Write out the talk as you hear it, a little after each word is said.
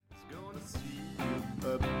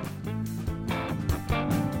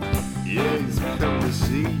Yeah, he's come to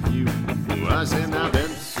see you. I say now,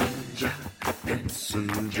 Benson Joe,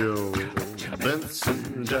 Benson Joe,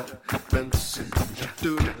 Benson Joe, Benson Joe,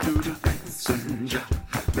 do-do-do-do, Benson Joe,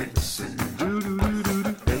 Benson,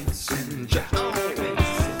 do-do-do-do-do, Benson Joe.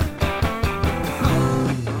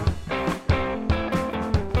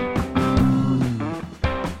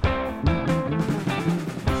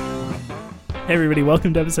 Hey everybody,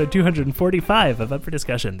 welcome to episode 245 of Up for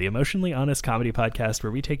Discussion, the emotionally honest comedy podcast where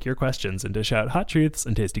we take your questions and dish out hot truths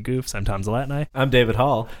and tasty goofs. I'm Tom Zalatni. I'm David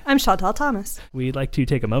Hall. I'm Chantal Thomas. We'd like to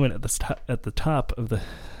take a moment at the top of the...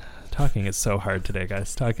 Talking is so hard today,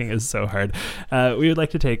 guys. Talking is so hard. We would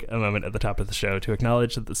like to take a moment at the top of the show to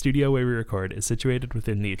acknowledge that the studio where we record is situated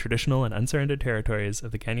within the traditional and unsurrendered territories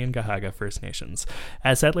of the Kanien'kehá:ka First Nations.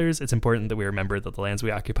 As settlers, it's important that we remember that the lands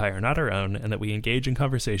we occupy are not our own and that we engage in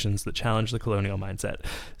conversations that challenge the colonial mindset.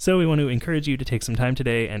 So we want to encourage you to take some time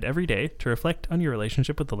today and every day to reflect on your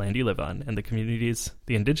relationship with the land you live on and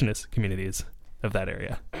the indigenous communities of that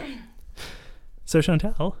area. So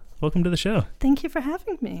Chantal, welcome to the show. Thank you for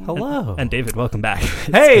having me. Hello. And David, welcome back.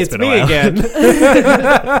 It's me again.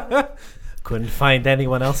 Couldn't find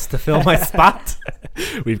anyone else to fill my spot.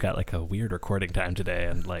 We've got like a weird recording time today,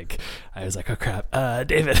 and like I was like, oh crap,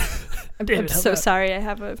 David. I'm so sorry I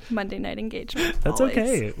have a Monday night engagement. That's always.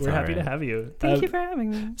 okay. We're happy to have you. Thank you for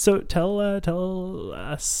having me. So tell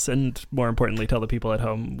us, and more importantly, tell the people at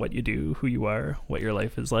home what you do, who you are, what your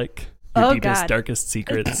life is like. Your deepest, darkest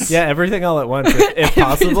secrets. Yeah, everything all at once, if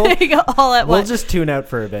possible. All at once. We'll just tune out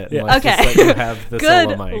for a bit. Yeah. And let's just let you have the Good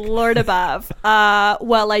solo mic. Lord above.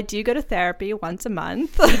 Well, I do go to therapy once a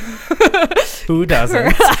month. Who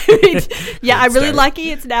doesn't? I'm really lucky.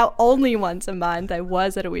 It's now only once a month. I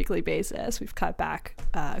was at a weekly basis. We've cut back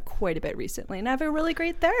quite a bit recently. And I have a really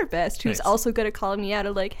great therapist who's also good at calling me out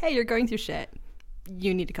of like, hey, you're going through shit.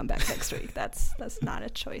 You need to come back next week. That's not a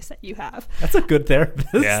choice that you have. That's a good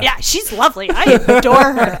therapist. Yeah, she's lovely. I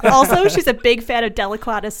adore her. Also, she's a big fan of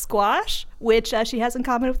Deliquata squash, which she has in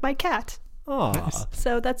common with my cat. Aw. Nice.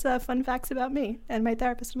 So that's fun facts about me and my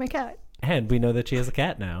therapist and my cat. And we know that she has a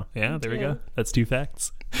cat now. Yeah, there we go. That's 2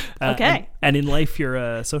 facts. Okay. And in life, you're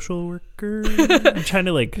a social worker? I'm trying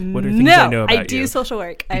to what are things I know about you? I do social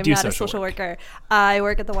work. I'm not a social worker. I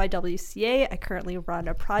work at the YWCA. I currently run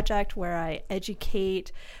a project where I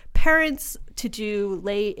educate parents to do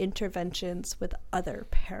lay interventions with other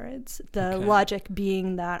parents. The logic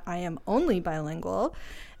being that I am only bilingual.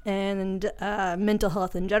 And mental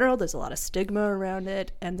health in general, there's a lot of stigma around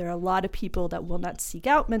it, and there are a lot of people that will not seek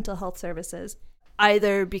out mental health services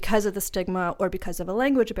either because of the stigma or because of a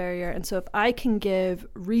language barrier. And so if I can give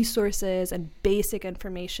resources and basic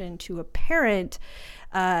information to a parent,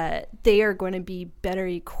 they are going to be better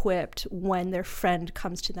equipped when their friend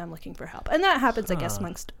comes to them looking for help. And that happens, I guess,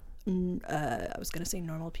 amongst I was going to say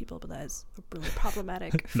normal people, but that is a really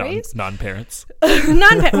problematic phrase. Non-parents.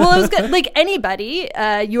 Non-parents. Well, I was good. Like anybody,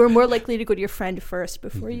 you are more likely to go to your friend first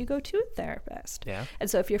before you go to a therapist. Yeah.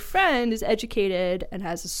 And so if your friend is educated and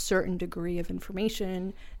has a certain degree of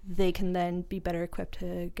information, they can then be better equipped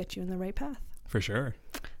to get you in the right path. For sure.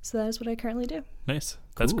 So that is what I currently do. Nice.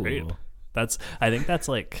 That's Cool. great. I think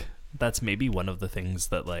that's maybe one of the things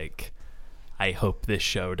that I hope this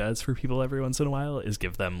show does for people every once in a while is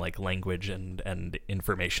give them language and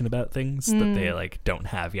information about things that they don't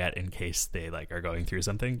have yet in case they are going through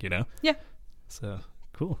something, you know? Yeah. So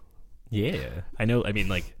cool. Yeah. I know. I mean,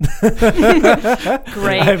 Great.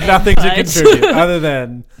 I have nothing to contribute other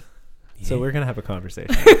than... So we're going to have a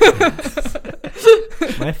conversation.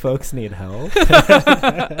 My folks need help.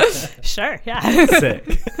 Sure, yeah. Sick.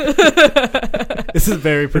 This is a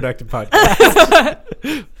very productive podcast.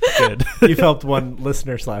 good. You've helped one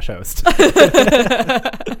listener /host.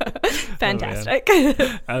 Fantastic.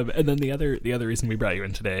 And then the other reason we brought you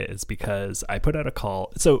in today is because I put out a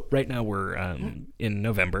call. So right now we're in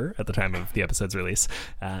November at the time of the episode's release,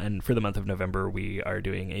 and for the month of November we are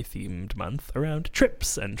doing a themed month around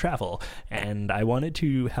trips and travel. And I wanted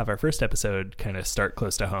to have our first episode kind of start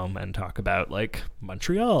close to home and talk about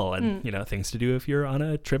Montreal and things to do if you're on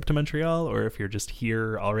a trip to Montreal or if you're just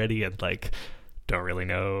here already and don't really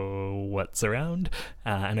know what's around.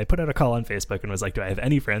 And I put out a call on Facebook and was like, do I have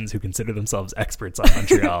any friends who consider themselves experts on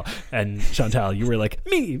Montreal? And Chantal, you were like,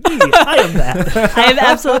 me, I am that. I am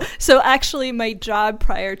absolutely. So actually my job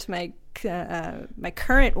prior to my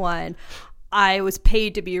current one, I was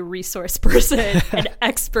paid to be a resource person, an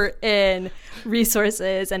expert in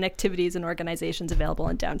resources and activities and organizations available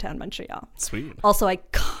in downtown Montreal. Sweet. Also, I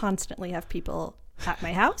constantly have people at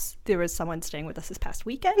my house. There was someone staying with us this past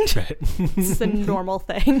weekend. Right. This is a normal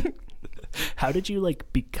thing. How did you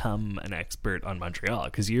become an expert on Montreal?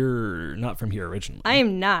 Because you're not from here originally. I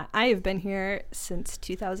am not. I have been here since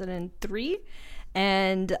 2003.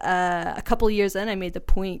 And a couple of years in, I made the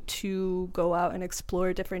point to go out and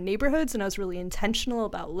explore different neighborhoods. And I was really intentional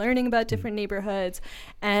about learning about different neighborhoods.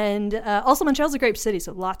 And also, Montreal's a great city,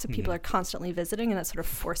 so lots of people are constantly visiting. And that sort of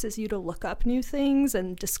forces you to look up new things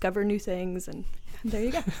and discover new things. And there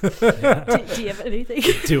you go. Do you have anything?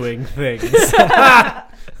 Doing things.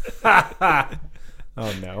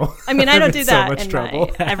 Oh, no. I mean, I don't do that in trouble.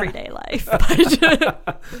 my everyday life.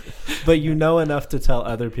 But you know enough to tell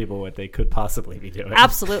other people what they could possibly be doing.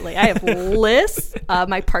 Absolutely. I have lists.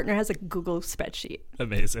 My partner has a Google spreadsheet.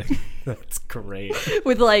 Amazing. That's great.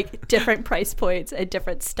 With different price points and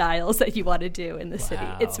different styles that you want to do in the city.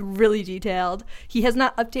 It's really detailed. He has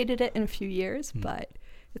not updated it in a few years, but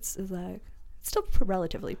it's still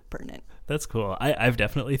relatively pertinent. That's cool. I've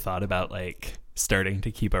definitely thought about starting to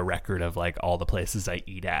keep a record of all the places I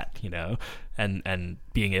eat at, and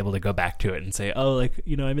being able to go back to it and say, oh,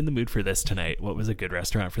 I'm in the mood for this tonight. What was a good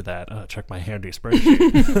restaurant for that? Oh, check my handy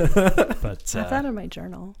spreadsheet. But I have that in my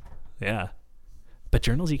journal. Yeah. But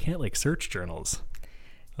journals, you can't search journals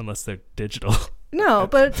unless they're digital. No,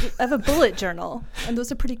 but I have a bullet journal, and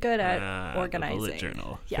those are pretty good at organizing. Bullet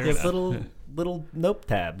journal. Yeah. You have little note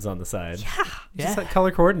tabs on the side. Yeah. Just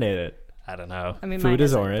color coordinate it. I don't know. I mean, Food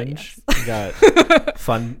is isn't, orange. yes. You got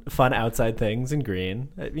fun outside things in green.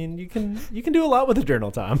 I mean, you can do a lot with a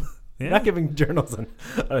journal, Tom. Yeah. Not giving journals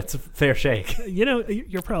it's a fair shake.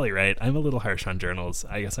 You're probably right. I'm a little harsh on journals.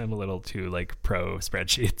 I guess I'm a little too pro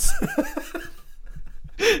spreadsheets.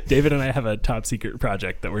 David and I have a top secret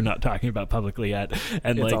project that we're not talking about publicly yet,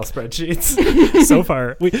 and it's all spreadsheets. So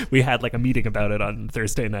far we had a meeting about it on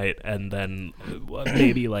Thursday night, and then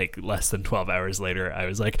maybe less than 12 hours later I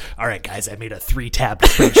was like, all right guys, I made a 3-tab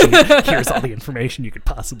spreadsheet. Here's all the information you could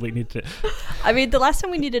possibly need to. I mean, the last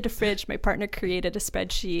time we needed a fridge, my partner created a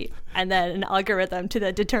spreadsheet and then an algorithm to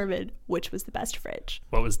then determine which was the best fridge.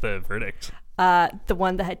 What was the verdict? The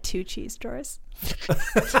one that had 2 cheese drawers.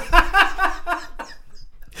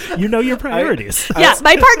 You know your priorities.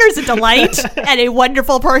 My partner's a delight and a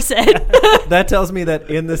wonderful person. That tells me that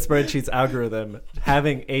in the spreadsheet's algorithm,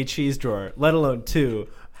 having a cheese drawer, let alone 2,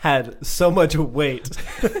 had so much weight,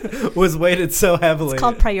 was weighted so heavily. It's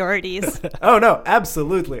called priorities. Oh, no,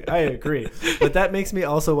 absolutely. I agree. But that makes me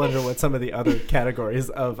also wonder what some of the other categories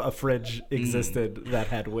of a fridge existed that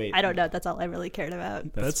had weight. I don't know. That's all I really cared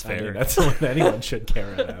about. That's fair. I mean, that's what anyone should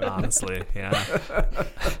care about. Honestly, yeah.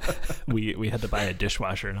 We had to buy a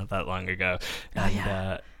dishwasher not that long ago.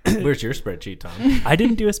 And, Where's your spreadsheet, Tom? I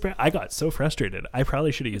didn't do a spread. I got so frustrated. I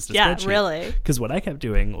probably should have used a spreadsheet. Yeah, really. Because what I kept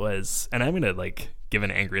doing was, and I'm going to give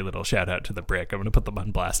an angry little shout out to The Brick. I'm going to put them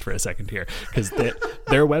on blast for a second here, because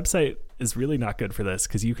their website is really not good for this,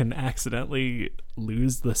 because you can accidentally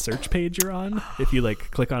lose the search page you're on. If you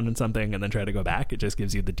click on something and then try to go back, it just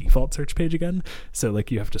gives you the default search page again. So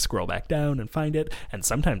you have to scroll back down and find it. And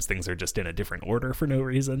sometimes things are just in a different order for no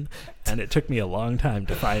reason. And it took me a long time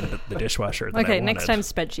to find the dishwasher that I wanted. Next time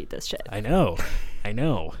spreadsheet this shit. I know.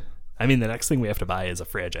 I mean, the next thing we have to buy is a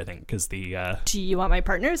fridge, I think, because the... Do you want my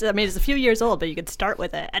partner's? I mean, it's a few years old, but you could start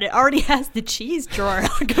with it. And it already has the cheese drawer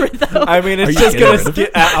algorithm. I mean, it's just going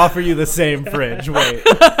to offer you the same fridge. Wait,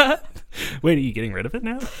 are you getting rid of it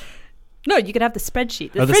now? No, you can have the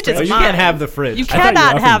spreadsheet. The fridge is mine. You can't have the fridge. You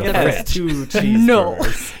cannot have the fridge. 2 cheese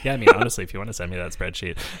drawers. Yeah, I mean, honestly, if you want to send me that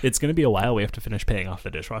spreadsheet, it's going to be a while. We have to finish paying off the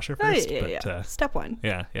dishwasher first. Yeah. Step 1.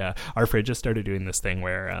 Yeah. Our fridge just started doing this thing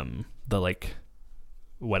where the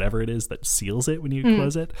whatever it is that seals it when you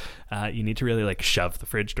close it, you need to really shove the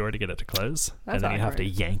fridge door to get it to close. That's and then you have to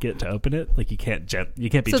yank it to open it. You can't be so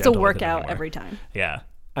it's gentle a workout with it every time. Yeah.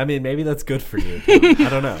 I mean, maybe that's good for you. I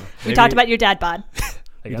don't know. We talked about your dad bod.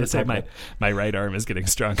 I gotta say, my right arm is getting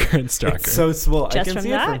stronger and stronger. It's so swole. Just I can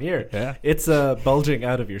see it from here. Yeah. It's bulging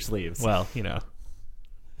out of your sleeves. Well,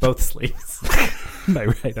 both sleeves. My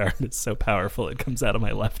right arm is so powerful it comes out of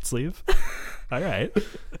my left sleeve. All right.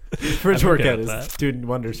 Fridge workout is doing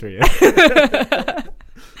wonders for you.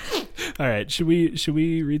 All right. Should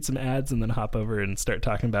we read some ads and then hop over and start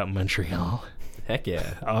talking about Montreal? Heck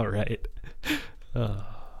yeah. All right.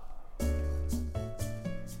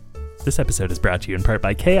 This episode is brought to you in part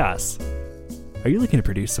by Chaos. Are you looking to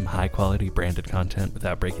produce some high-quality branded content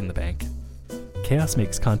without breaking the bank? Chaos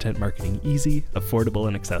makes content marketing easy, affordable,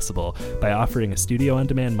 and accessible by offering a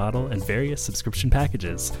studio-on-demand model and various subscription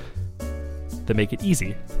packages that make it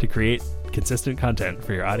easy to create consistent content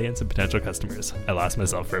for your audience and potential customers. I lost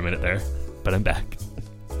myself for a minute there, but I'm back.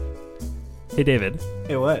 Hey, David.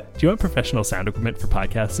 Hey, what? Do you want professional sound equipment for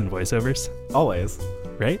podcasts and voiceovers? Always.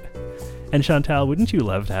 Right? And Chantal, wouldn't you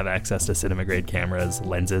love to have access to cinema-grade cameras,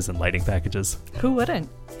 lenses, and lighting packages? Who wouldn't?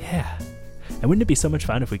 Yeah. And wouldn't it be so much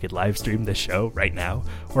fun if we could live stream this show right now?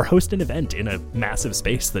 Or host an event in a massive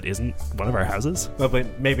space that isn't one of our houses? Well,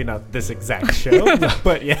 but maybe not this exact show,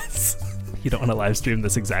 but yes. You don't want to live stream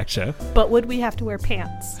this exact show? But would we have to wear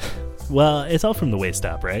pants? Well, it's all from the waist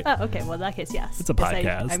up, right? Oh, okay. Well, in that case, yes. It's a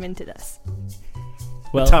podcast. I'm into this.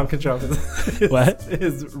 Well, Tom can show his, what?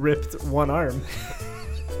 his ripped one arm.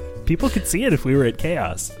 People could see it if we were at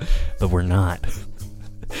Chaos, but we're not.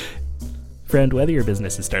 Friend, whether your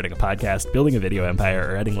business is starting a podcast, building a video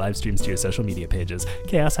empire, or adding live streams to your social media pages,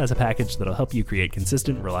 Chaos has a package that'll help you create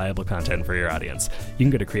consistent, reliable content for your audience. You can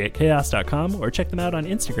go to createchaos.com or check them out on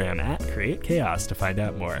Instagram at createchaos to find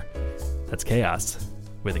out more. That's Chaos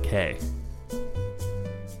with a K.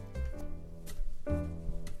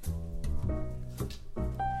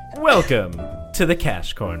 Welcome to the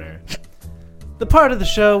Cash Corner, the part of the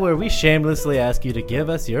show where we shamelessly ask you to give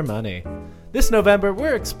us your money. This November,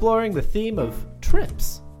 we're exploring the theme of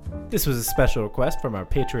trips. This was a special request from our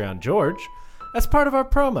Patreon George as part of our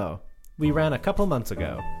promo we ran a couple months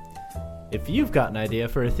ago. If you've got an idea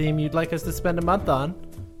for a theme you'd like us to spend a month on,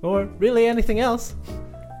 or really anything else,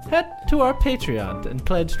 head to our Patreon and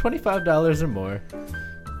pledge $25 or more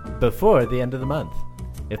before the end of the month.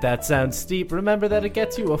 If that sounds steep, remember that it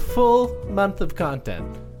gets you a full month of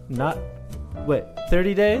content. Not,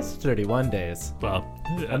 30 days? 31 days. Well,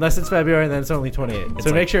 Unless it's February, then it's only 28.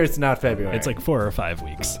 So make sure it's not February. it's like 4 or 5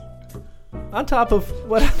 weeks. On top of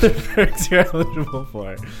what other perks you're eligible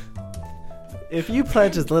for. If you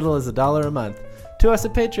pledge as little as $1 a month to us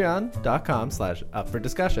at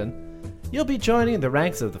patreon.com/upfordiscussion, you'll be joining the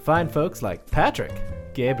ranks of the fine folks like Patrick,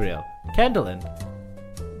 Gabriel, Kendallin,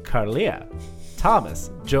 Carlia,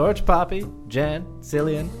 Thomas, George, Poppy, Jan,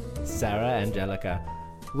 Cillian, Sarah, Angelica,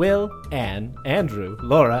 Will, Anne, Andrew,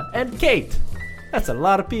 Laura, and Kate. That's a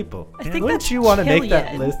lot of people. I think Wouldn't that's you want to make that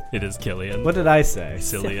Killian. list? It is Killian. What did I say?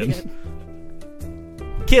 Cillian.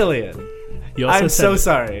 Killian. You also I'm said, so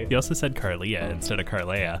sorry. You also said Carlia instead of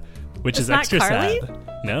Carlea, which It's is not extra Carly? sad.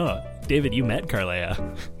 No, David, you met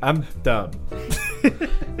Carlea. I'm dumb.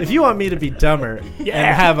 If you want me to be dumber and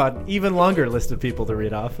have an even longer list of people to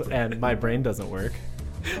read off, and my brain doesn't work,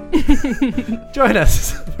 join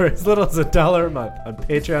us for as little as $1 a month on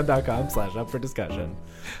patreon.com/upfordiscussion.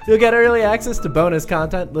 You'll get early access to bonus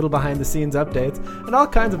content, little behind-the-scenes updates, and all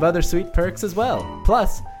kinds of other sweet perks as well.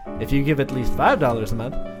 Plus, if you give at least $5 a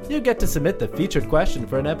month, you'll get to submit the featured question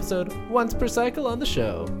for an episode once per cycle on the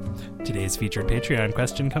show. Today's featured Patreon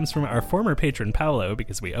question comes from our former patron Paolo,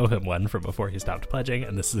 because we owe him one from before he stopped pledging,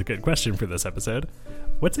 and this is a good question for this episode.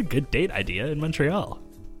 What's a good date idea in Montreal?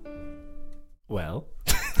 Well,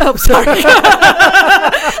 Oh, sorry.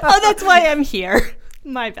 Oh, that's why I'm here.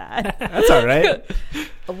 My bad. that's all right.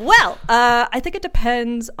 Well, I think it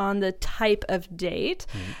depends on the type of date.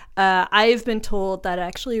 I've been told that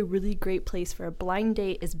actually a really great place for a blind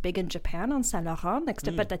date is Big in Japan on Saint Laurent next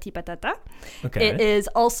to Patati Patata. Okay. It is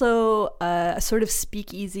also a sort of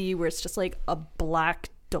speakeasy where it's just like a black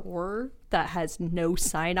door that has no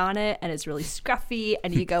sign on it and is really scruffy,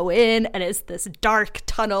 and you go in and it's this dark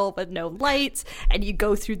tunnel with no lights, and you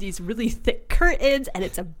go through these really thick curtains, and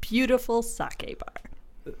it's a beautiful sake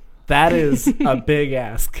bar. That is a big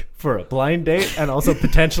ask for a blind date and also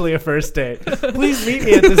potentially a first date. Please meet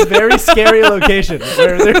me at this very scary location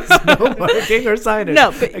where there's no marking or signage.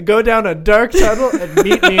 No, but- and go down a dark tunnel and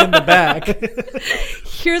meet me in the back.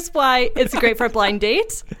 Here's why it's great for a blind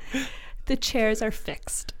date. The chairs are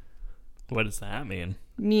fixed. What does that mean?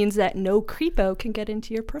 Means that no creepo can get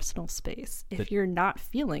into your personal space if you're not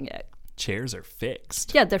feeling it. Chairs are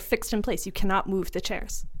fixed. Yeah, they're fixed in place. You cannot move the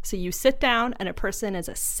chairs. So you sit down and a person is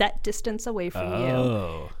a set distance away from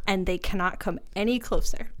you, and they cannot come any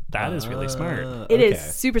closer. That is really smart. It is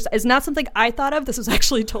super. It's not something I thought of. This was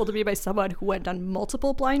actually told to me by someone who went on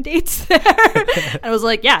multiple blind dates there. And I was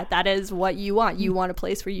like, yeah, that is what you want. You want a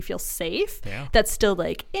place where you feel safe. Yeah. That's still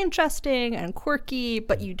like interesting and quirky,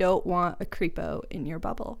 but you don't want a creepo in your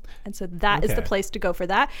bubble. And so that is the place to go for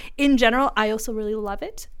that. In general, I also really love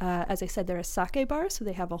it. As I said, they're a sake bar, so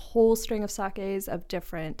they have a whole string of sakes of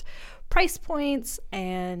different price points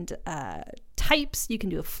and types. You can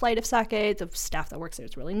do a flight of sake. The staff that works there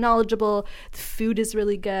is really knowledgeable. The food is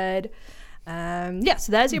really good. So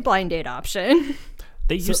that is your blind date option.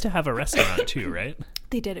 They used to have a restaurant too, right?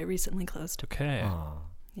 They did. It recently closed. Okay.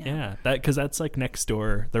 Yeah, because that's like next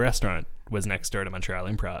door. The restaurant was next door to Montreal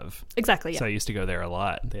Improv. Exactly. Yeah. So I used to go there a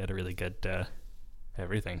lot. They had a really good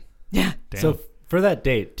everything. Yeah. Damn. So for that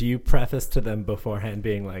date, do you preface to them beforehand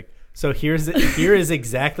being like, So here is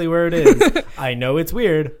exactly where it is. I know it's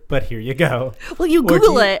weird, but here you go. Well, you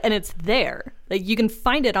Google it and it's there. Like you can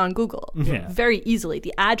find it on Google very easily.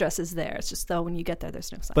 The address is there. It's just though when you get there, there's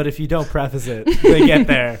no sign. But if you don't preface it, they get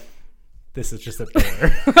there. This is just a door.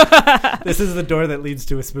 This is the door that leads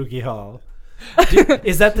to a spooky hall.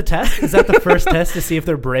 Is that the test? Is that the first test to see if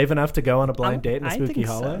they're brave enough to go on a blind date in a spooky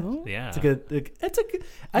hollow? So. Yeah, it's a good.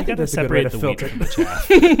 I think that's a good way to filter the chaff.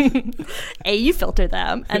 You filter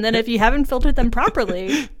them, and then if you haven't filtered them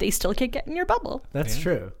properly, they still can't get in your bubble. That's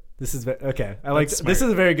true. This is okay. I like. This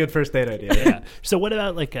is a very good first date idea. Yeah. So what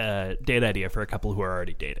about like a date idea for a couple who are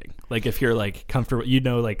already dating? Like if you're like comfortable,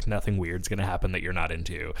 like nothing weird's gonna happen that you're not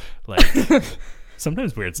into. Like.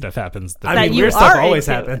 Sometimes weird stuff happens. Weird stuff always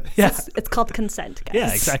happens. Yeah. It's called consent, guys.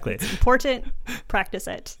 Yeah, exactly. It's important. Practice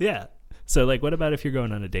it. Yeah. So, like, what about if you're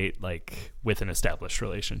going on a date, like, with an established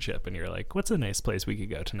relationship and you're like, what's a nice place we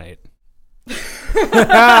could go tonight? Because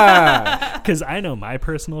I know my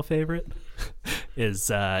personal favorite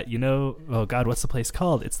is, oh, God, what's the place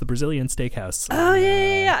called? It's the Brazilian Steakhouse. Oh,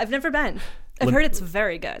 yeah. I've never been. I've heard it's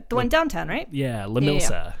very good. The one downtown, right? Yeah, La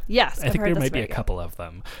Milsa. Yeah. Yes, I think there might be a couple of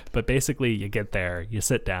them. But basically, you get there, you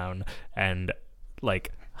sit down, and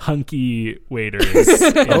like hunky waiters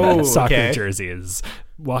in soccer jerseys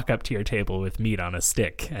walk up to your table with meat on a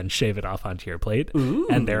stick and shave it off onto your plate. Ooh.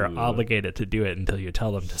 And they're obligated to do it until you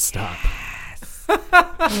tell them to stop.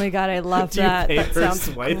 Oh my God, I love that. That sounds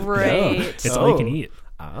great. No, it's all you can eat.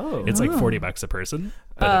 Oh. It's like $40 a person.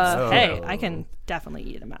 Hey, I can definitely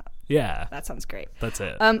eat them out. Yeah. That sounds great. That's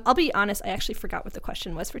it. I'll be honest, I actually forgot what the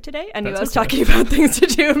question was for today. I knew I was talking about things to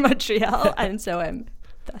do in Montreal, and so I'm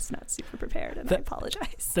thus not super prepared, and I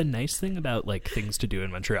apologize. The nice thing about like things to do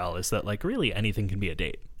in Montreal is that like really anything can be a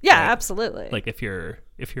date. Yeah, right? absolutely. Like if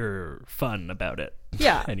you're fun about it.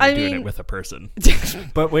 Yeah. And you're doing it with a person.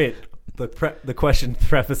 But wait, the question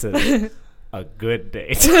prefaces a good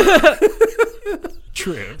date.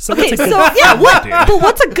 True. So okay,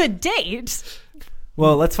 what's a good date?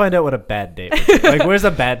 Well, let's find out what a bad date would be. Like, where's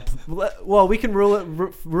a bad... Well, we can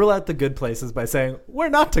rule out the good places by saying, where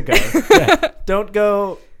not to go. Yeah. Don't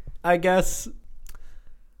go, I guess...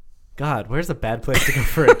 God, where's a bad place to go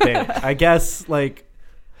for a date? I guess, like...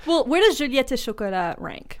 Well, where does Juliette Chocolat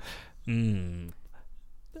rank?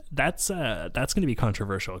 That's going to be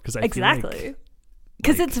controversial, because I feel like...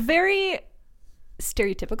 Because it's very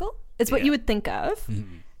stereotypical. It's what you would think of.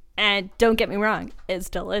 Mm-hmm. And don't get me wrong, it's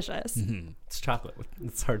delicious. Mm-hmm. It's chocolate.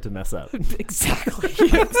 It's hard to mess up. Exactly.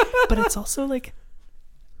 But it's also like,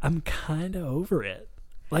 I'm kind of over it.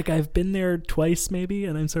 Like, I've been there twice maybe,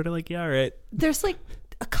 and I'm sort of like, yeah, all right. There's like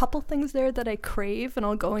a couple things there that I crave, and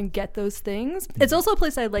I'll go and get those things. It's also a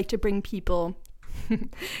place I like to bring people.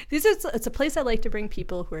 It's a place I like to bring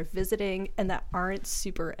people who are visiting and that aren't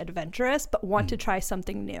super adventurous, but want to try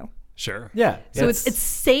something new. Sure. Yeah. So it's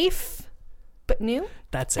safe, but new.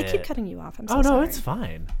 That's it. I keep cutting you off. I'm so sorry. Oh, no, it's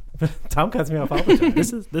fine. Tom cuts me off all the time.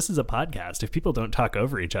 This is a podcast. If people don't talk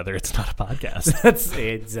over each other, it's not a podcast. That's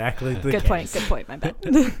exactly the case. Good point. My bad.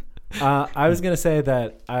 I was going to say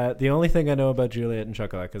that the only thing I know about Juliette and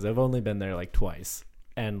Chocolat, because I've only been there like twice,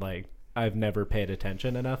 and like I've never paid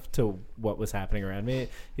attention enough to what was happening around me,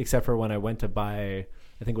 except for when I went to buy,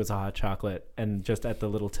 I think it was a hot chocolate, and just at the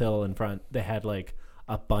little till in front, they had like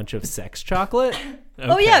a bunch of sex chocolate.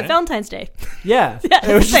 Okay. Oh yeah, Valentine's Day. Yeah,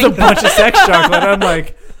 it was just a bunch of sex chocolate. I'm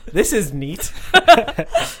like, this is neat.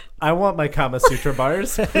 I want my Kama Sutra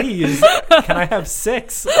bars, please. Can I have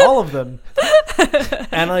 6? All of them.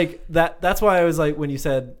 And like that's why I was like, when you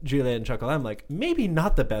said Juliette and Chocolat, I'm like, maybe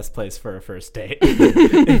not the best place for a first date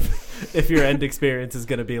if your end experience is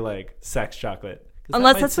going to be like sex chocolate.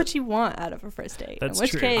 Unless that's what you want out of a first date. That's in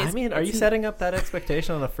which true. case, I mean, are you setting up that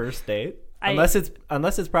expectation on a first date? Unless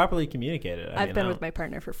it's properly communicated. I've been with my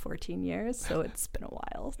partner for 14 years, so it's been a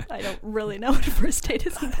while. I don't really know what a first date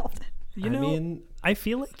is involved in. I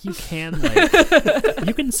feel like you can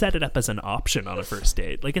you can set it up as an option on a first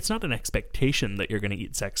date. Like, it's not an expectation that you're going to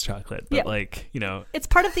eat sex chocolate, but it's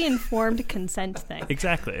part of the informed consent thing.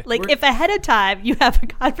 Exactly. Like, if ahead of time you have a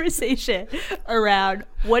conversation around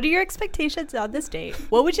what are your expectations on this date?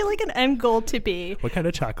 What would you like an end goal to be? What kind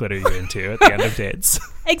of chocolate are you into at the end of dates?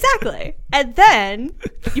 Exactly. And then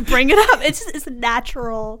you bring it up. It's a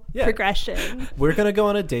natural progression. We're going to go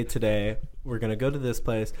on a date today. We're going to go to this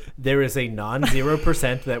place. There is a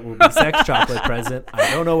non-0% that will be sex chocolate present. I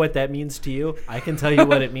don't know what that means to you. I can tell you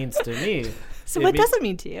what it means to me. So what does it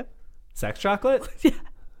mean to you? Sex chocolate? Yeah.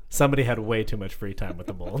 Somebody had way too much free time with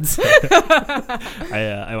the molds.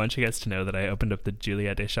 I want you guys to know that I opened up the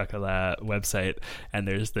Juliette des Chocolats website, and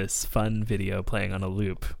there's this fun video playing on a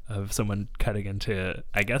loop of someone cutting into,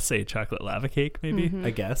 I guess, a chocolate lava cake, maybe, I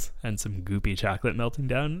guess. and some goopy chocolate melting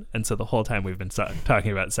down. And so the whole time we've been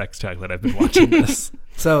talking about sex chocolate, I've been watching this.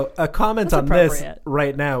 So a comment That's on this appropriate.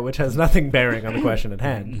 right now, which has nothing bearing on the question at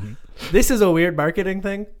hand. This is a weird marketing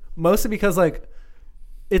thing, mostly because like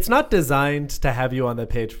it's not designed to have you on the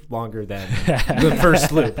page longer than the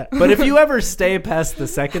first loop. But if you ever stay past the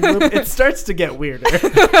second loop, it starts to get weirder.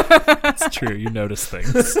 It's true. You notice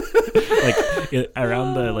things.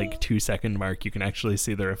 Around the 2-second mark, you can actually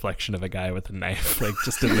see the reflection of a guy with a knife, like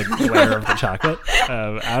just in the glare of the chocolate.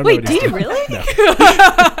 I don't Wait, know what he's do you doing.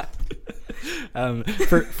 really? No.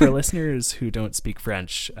 For listeners who don't speak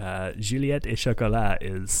French, Juliette et Chocolat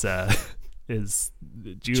is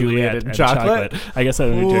Juliette and chocolate. I guess I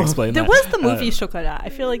don't need to explain There that. was the movie Chocolat. I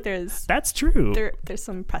feel like there's That's true. there's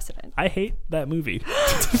some precedent. I hate that movie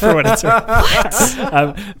for what it's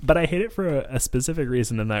worth. But I hate it for a specific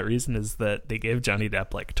reason, and that reason is that they gave Johnny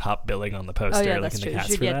Depp top billing on the poster. Oh yeah, like that's in true. the cast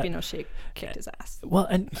for Juliette that. Binoche kicked his ass. Well,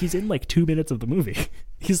 and he's in 2 minutes of the movie.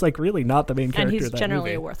 He's really not the main character And he's of that generally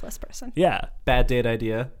movie. a worthless person. Yeah. Bad date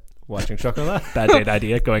idea. Watching Chocolat. Bad date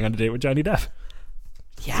idea, going on a date with Johnny Depp.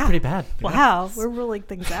 Yeah. Pretty bad. Wow, we're ruling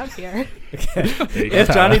things out here. There you go. If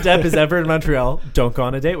Johnny Depp is ever in Montreal, don't go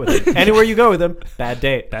on a date with him. Anywhere you go with him, bad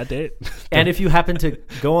date. Bad date. And if you happen to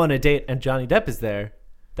go on a date and Johnny Depp is there,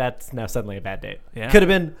 that's now suddenly a bad date. Yeah. Could have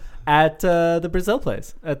been at the Brazil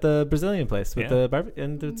place, at the Brazilian place with the barbecue,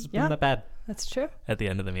 and it's Yeah. not bad. That's true. At the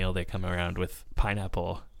end of the meal, they come around with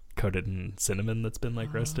pineapple coated in cinnamon that's been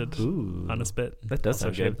roasted Ooh. on a spit. That does Also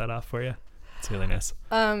sound shave good. that off for you. It's really nice.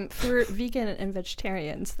 For vegan and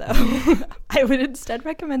vegetarians, though, I would instead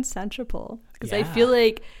recommend Saint-Tropol because I Yeah. feel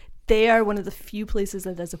like they are one of the few places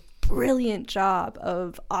that does a brilliant job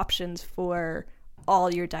of options for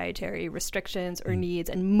all your dietary restrictions or needs,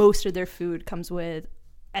 and most of their food comes with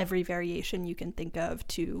every variation you can think of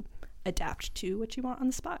to adapt to what you want on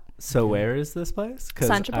the spot. So where is this place? Because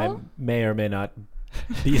I Saint-Tropol? may or may not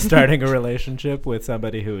be starting a relationship with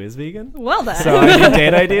somebody who is vegan. Well then. So I need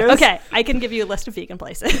date ideas. Okay, I can give you a list of vegan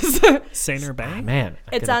places. Saint-Urbain? Man,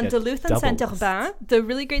 I'm It's gonna on get Duluth and double Saint-Urbain. The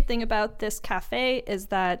really great thing about this cafe is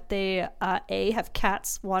that they have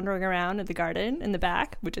cats wandering around in the garden in the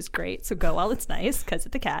back, which is great. So go while it's nice because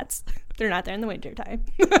of the cats. They're not there in the wintertime.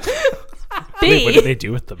 Wait, what B, do they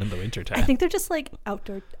do with them in the wintertime? I think they're just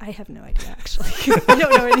outdoor. I have no idea actually. I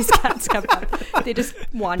don't know where these cats come from. They just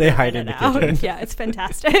wander. They hide in in and the out. kitchen. Yeah, it's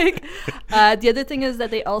fantastic. The other thing is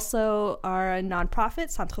that they also are a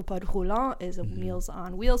nonprofit. Saint-Tropol Roulant is a Meals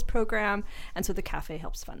on Wheels program, and so the cafe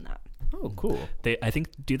helps fund that. Oh, cool. I think,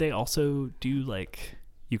 do they also do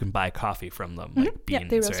you can buy coffee from them, beans, Yeah,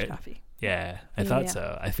 they roast right? coffee. Yeah, I Yeah, thought yeah.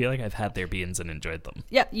 so. I feel like I've had their beans and enjoyed them.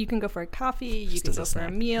 Yeah, you can go for a coffee, you Just can as go a for a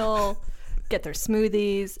snack. meal, get their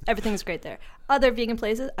smoothies. Everything's great there. Other vegan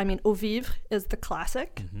places, Au Vivre is the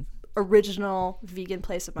classic, original vegan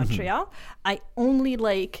place of Montreal. I only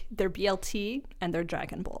like their BLT and their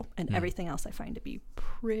Dragon Bowl, and everything else I find to be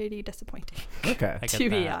pretty disappointing, Okay. I get to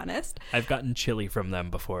be that. honest. I've gotten chili from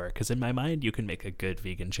them before, because in my mind, you can make a good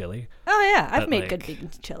vegan chili. Oh yeah, I've But, made good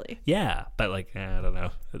vegan chili. Yeah, but I don't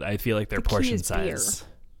know. I feel like their The key portion is beer. size.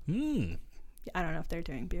 I don't know if they're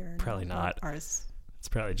doing beer. Or Probably not. Ours. It's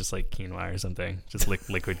probably just quinoa or something. Just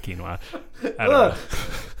liquid quinoa. I don't know.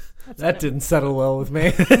 That didn't settle well with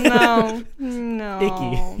me.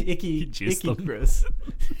 No. Icky, Juice them. gross.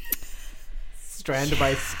 Strand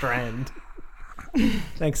by strand.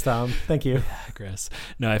 Thanks, Tom. Thank you. Gross.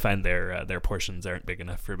 No, I find their portions aren't big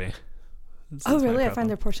enough for me. That's Oh my really? I problem. find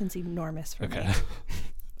their portions enormous for Okay. me.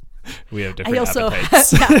 We have I different also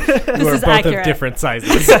appetites. yeah, this We're is both accurate. of different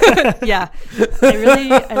sizes. Yeah,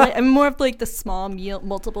 I'm more of the small meal,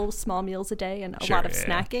 multiple small meals a day, and a Sure, lot of yeah.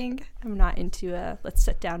 snacking. I'm not into let's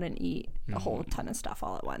sit down and eat a whole ton of stuff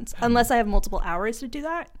all at once, unless I have multiple hours to do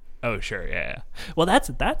that. Oh, sure, yeah. Well,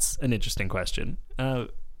 that's an interesting question.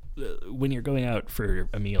 When you're going out for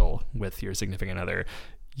a meal with your significant other,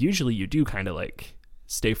 usually you do kind of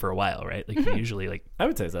stay for a while, right? You usually I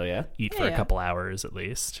would say so, yeah. eat for Yeah. a couple hours at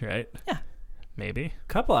least, right? Yeah. Maybe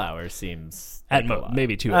Couple hours seems at like a lot.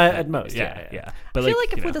 maybe 2 At most, yeah. But I feel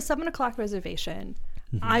like if you with know, a 7:00 reservation,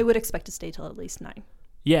 I would expect to stay till at least 9.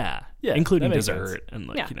 yeah, Yeah, including that makes dessert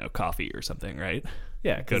and Yeah. coffee or something, right?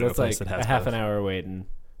 Yeah, Go because to a it's place that has a half both. an hour waiting,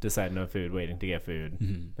 deciding on food, waiting to get food,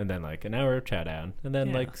 and then an hour of chow down, and then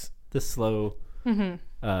Yeah. the slow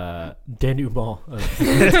denouement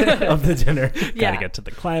of the dinner. Gotta get to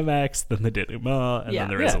the climax, then the denouement, and then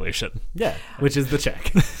the resolution. Yeah, which is the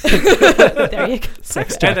check. There you go.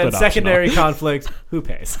 Sex And then chocolate secondary optional. conflict, who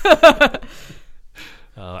pays?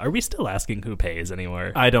 Are we still asking who pays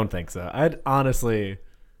anymore? I don't think so. I'd honestly...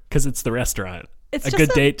 Because it's the restaurant. It's a just good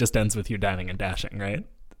date just ends with you dining and dashing, right?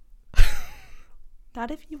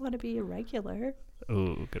 Not if you want to be a regular.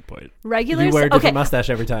 Ooh, good point. Regulars. You wear a different mustache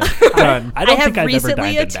every time. Done. I don't have think I've ever recently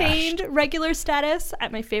dined and attained dashed. regular status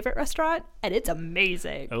at my favorite restaurant, and it's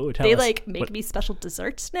amazing. Oh, tell they us. like make What- me special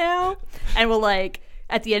desserts now, and will like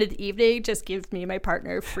at the end of the evening just give me and my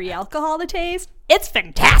partner free alcohol to taste. It's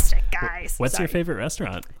fantastic, guys. What's your Sorry. favorite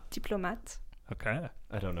restaurant? Diplomate. Okay.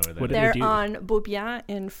 I don't know where that What is. do They're they do? on Beaubien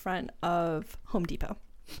in front of Home Depot.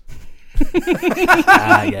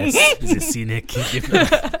 Yes. The scenic.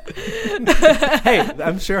 Hey,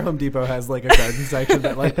 I'm sure Home Depot has like a garden section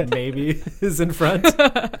that like maybe is in front.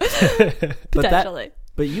 Potentially.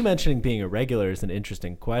 But you mentioning being a regular is an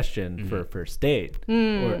interesting question for a first date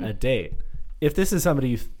or a date. If this is somebody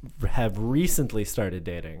you have recently started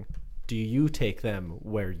dating, do you take them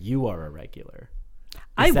where you are a regular?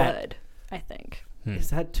 I that- would, I think.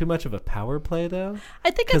 Is that too much of a power play though?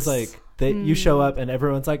 I think it's Because like you show up and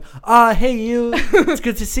everyone's like, hey you, it's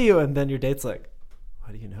good to see you, and then your date's like,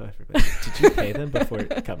 why do you know everybody? Did you pay them before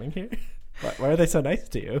coming here? Why are they so nice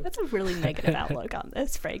to you? that's a really negative outlook on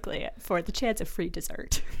this, frankly, for the chance of free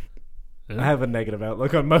dessert. I have a negative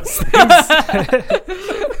outlook on most things.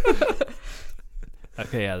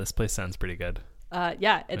 Okay, yeah, this place sounds pretty good.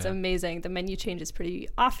 Yeah, it's amazing. The menu changes pretty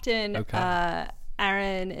often. Okay.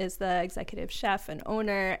 Aaron is the executive chef and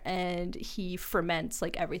owner, and he ferments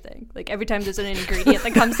like everything. Like every time there's an ingredient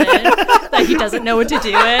that comes in that he doesn't know what to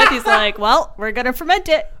do with, he's like, well, we're going to ferment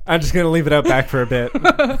it. I'm just going to leave it out back for a bit.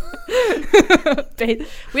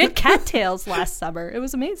 We had cattails last summer. It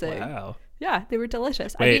was amazing. Wow. Yeah, they were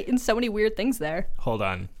delicious. I've Wait. eaten so many weird things there. Hold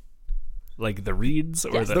on. Like the reeds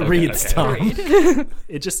or Yes. the The okay, reeds, okay. Tom.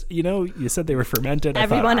 It just, you said they were fermented.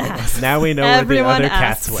 Everyone I thought, has. Now we know Everyone where the other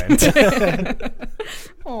cats asked. went.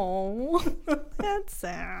 Oh, that's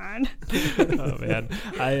sad. Oh man,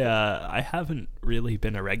 I haven't really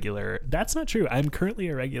been a regular. That's not true. I'm currently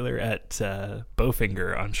a regular at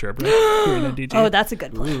Bowfinger on Sherbrooke here in NDG. Oh, that's a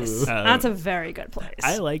good place. Ooh. That's a very good place.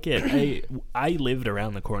 I like it. I lived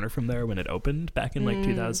around the corner from there when it opened back in like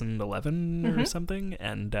 2011 or something,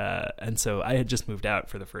 and so I had just moved out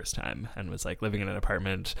for the first time and was like living in an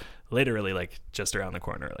apartment literally like just around the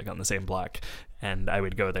corner, like on the same block, and I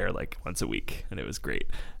would go there like once a week, and it was great.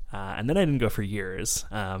 And then I didn't go for years,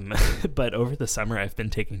 but over the summer I've been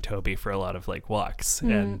taking Toby for a lot of like walks,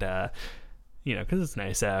 and because it's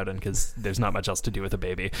nice out and because there's not much else to do with a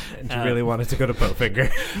baby. And you really wanted to go to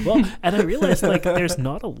Bowfinger. Well, and I realized like there's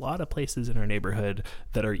not a lot of places in our neighborhood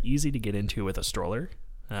that are easy to get into with a stroller.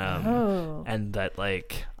 And that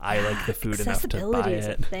like I like the food enough to buy Accessibility is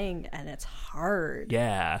a it. thing, and it's hard.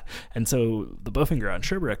 Yeah. And so the Bowfinger on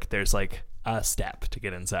Sherbrooke, there's like a step to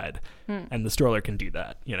get inside. And the stroller can do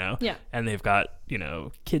that, Yeah. And they've got,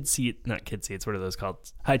 not kid seats, what are those called?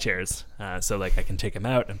 High chairs. So like I can take him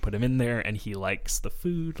out and put him in there, and he likes the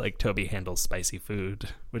food. Like Toby handles spicy food,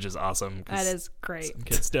 which is awesome. 'cause That is great. some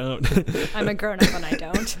kids don't. I'm a grown up and I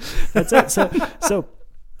don't. That's it. So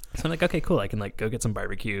I'm like, okay, cool. I can like go get some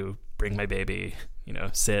barbecue, bring my baby,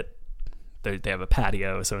 sit. They have a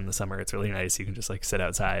patio, so in the summer it's really nice. You can just like sit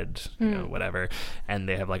outside, whatever. And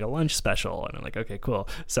they have like a lunch special, and I'm like, okay, cool.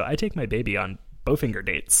 So I take my baby on Bowfinger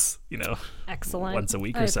dates, Excellent. once a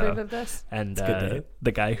week I or so. approve of this. And a good date.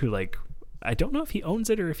 the guy who like, I don't know if he owns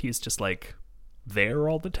it or if he's just like there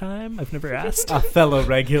all the time. I've never asked. A fellow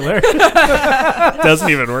regular. Doesn't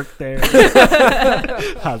even work there.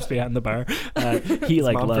 Hops behind the bar. He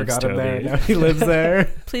like Mom loves forgot Toby. him there. Now he lives there.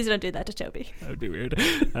 Please don't do that to Toby. That would be weird.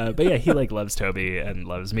 But yeah, he like loves Toby and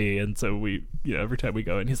loves me, and so we, every time we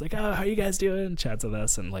go in, he's like, "Oh, how you guys doing?" Chats with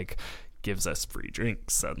us and like gives us free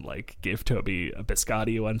drinks, and like gave Toby a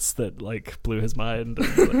biscotti once that like blew his mind.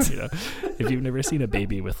 And, if you've never seen a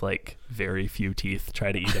baby with like very few teeth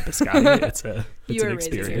try to eat a biscotti, it's You an are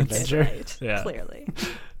raising your experience. kid right. Yeah. Clearly.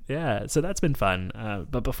 Yeah, so that's been fun.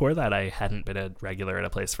 But before that, I hadn't been a regular at a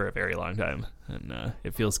place for a very long time, and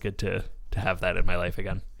it feels good to have that in my life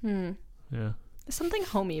again. Yeah. There's something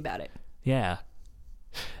homey about it. Yeah.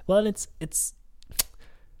 Well, and it's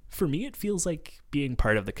for me, it feels like being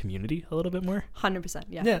part of the community a little bit more. 100%.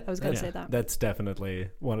 Yeah. I was going to say that. That's definitely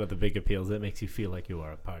one of the big appeals. It makes you feel like you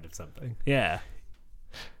are a part of something. Yeah.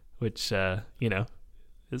 Which,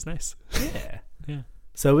 is nice. Yeah. Yeah.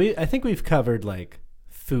 So I think we've covered like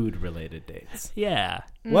food-related dates. Yeah.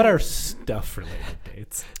 What are stuff-related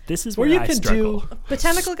dates? This is Where where you I can struggle. do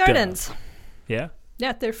Botanical stuff. Gardens. Yeah.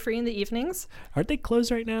 Yeah, they're free in the evenings. Aren't they closed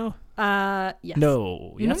right now? Yes.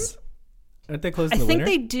 No. Yes. Aren't they closed I in the think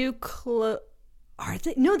winter? they do close. Are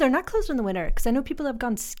they? No, they're not closed in the winter because I know people have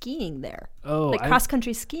gone skiing there, Oh, like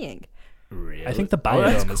cross-country skiing. Really? I think the Oh,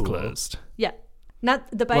 that's biodome is cool. closed. Yeah. Not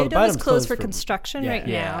the Well, the biodome is biodome's closed for for- construction right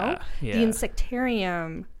Yeah, now. yeah. The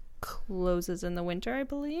insectarium closes in the winter, I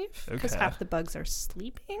believe, because Okay. half the bugs are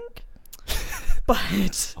sleeping.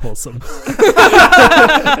 But Wholesome.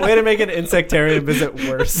 Way to make an insectarium visit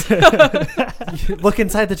worse. Look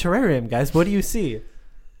inside the terrarium, guys. What do you see?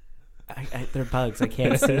 They're bugs. I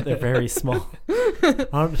can't see. They're very small.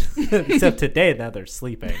 Except today, now they're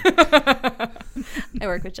sleeping. I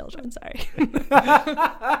work with children. Sorry.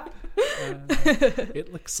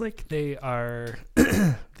 It looks like they are.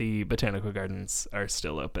 The botanical gardens are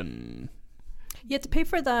still open. You have to pay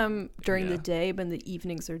for them during Yeah. the day, but in the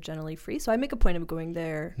evenings are generally free. So I make a point of going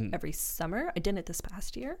there every summer. I did it this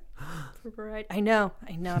past year for a variety. I know.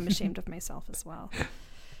 I'm ashamed of myself as well.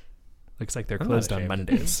 Looks like they're I'm not closed on ashamed.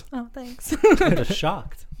 Mondays. Oh, thanks. I'm just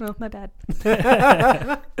shocked. Oh, my bad.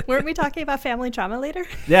 Weren't we talking about family trauma later?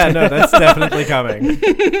 Yeah, no, that's definitely coming.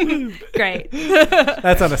 Great.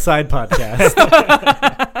 That's on a side podcast.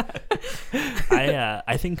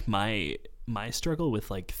 I think my struggle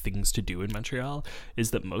with like things to do in Montreal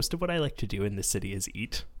is that most of what I like to do in the city is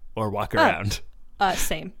eat or walk around.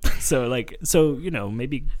 Same. So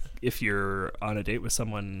maybe if you're on a date with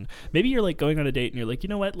someone, maybe you're like going on a date and you're like, you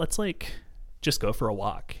know what, let's like just go for a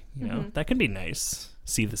walk. You know, that can be nice.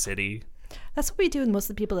 See the city. That's what we do with most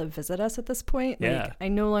of the people that visit us at this point. Yeah. Like, I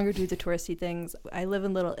no longer do the touristy things. I live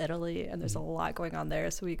in Little Italy, and there's a lot going on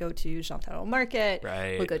there. So we go to Jean Talon Market.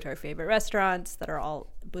 Right. We'll go to our favorite restaurants that are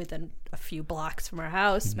all within a few blocks from our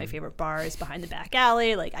house. My favorite bar is behind the back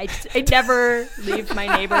alley. Like, I never leave my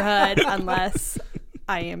neighborhood unless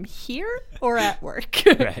I am here or at work.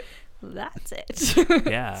 Right. That's it.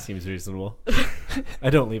 Yeah. Seems reasonable. I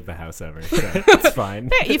don't leave the house ever, so it's fine.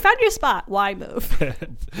 There, you found your spot. Why move?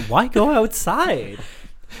 Why go outside?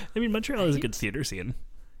 I mean, Montreal is a good theater scene.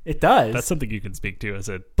 It does. That's something you can speak to as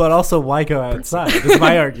a But also, why go outside? Is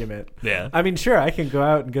my argument. Yeah. I mean, sure, I can go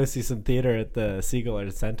out and go see some theater at the Seagull or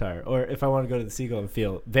the Centaur. Or if I want to go to the Seagull and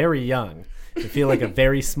feel very young, and feel like a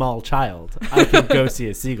very small child, I can go see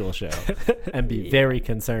a Seagull show and be very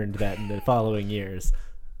concerned that in the following years,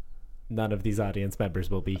 none of these audience members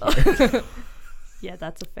will be here. Yeah,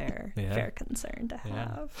 that's a fair concern to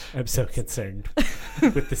have. I'm so concerned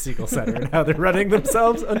with the Seagull Center and how they're running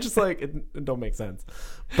themselves. I'm just like, it don't make sense.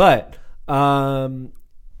 But,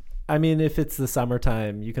 I mean, if it's the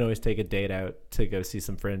summertime, you can always take a date out to go see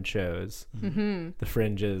some Fringe shows. Mm-hmm. The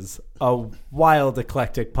Fringe is a wild,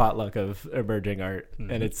 eclectic potluck of emerging art,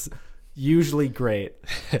 and it's usually great.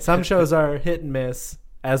 Some shows are hit and miss,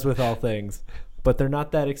 as with all things, but they're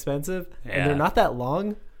not that expensive, and they're not that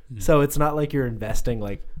long. So it's not like you're investing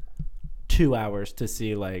like 2 hours to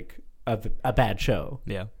see like a bad show.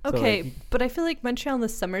 Yeah. So, Okay, like, but I feel like Montreal in the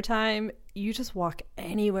summertime, you just walk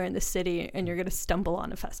anywhere in the city and you're going to stumble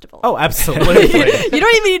on a festival. Oh, absolutely. You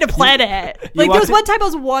don't even need to plan it. Like, there walked was in- one time I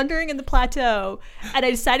was wandering in the plateau and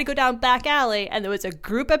I decided to go down back alley and there was a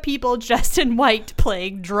group of people dressed in white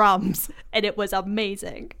playing drums and it was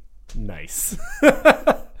amazing. Nice.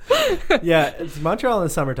 Yeah, Montreal in the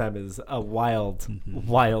summertime is a wild,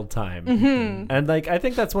 wild time. And like I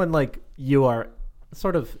think that's when like you are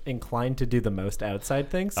sort of inclined to do the most outside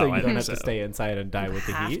things, so Oh, I you don't think have to so. stay inside and die with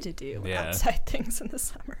the Have heat. to do Yeah. outside things in the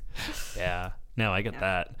summer. Yeah. No, I get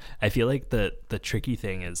that. I feel like the tricky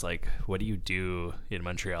thing is like, what do you do in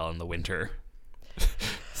Montreal in the winter?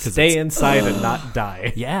 Stay inside and not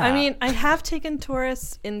die. Yeah. I mean, I have taken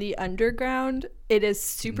tourists in the underground. It is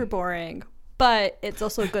super boring, but it's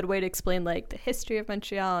also a good way to explain like the history of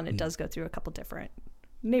Montreal, and it does go through a couple different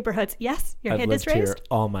neighborhoods. Yes, your I've hand is lived here raised,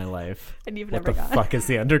 all my life. and you've What never the gone. fuck is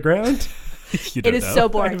the underground? you It don't is know? so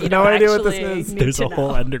boring. I have You no don't idea what this actually is. need There's to a whole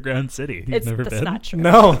know. underground city. You've never That's been? not true.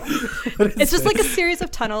 No. It's just like a series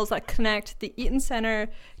of tunnels that connect the Eaton Center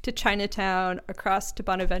to Chinatown, across to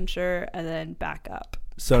Bonaventure, and then back up.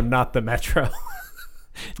 So not the metro.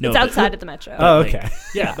 No, It's outside of the metro. Oh, like, okay.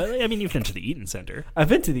 Yeah, but I mean, you've been to the Eaton Center. I've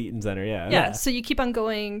been to the Eaton Center, yeah. Yeah, so you keep on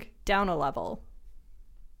going down a level.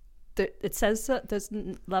 It says there's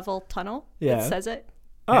level tunnel. Yeah. It says it.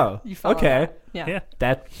 Oh, You follow okay. that. Yeah.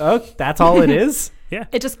 Yeah. That's all it is? Yeah.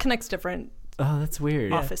 It just connects different Oh, that's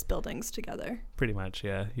weird. office buildings together. Pretty much.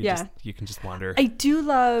 Yeah. Yeah. You can just wander. I do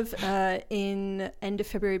love in end of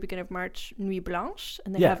February, beginning of March, Nuit Blanche,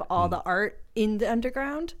 and they Yeah. have all the art in the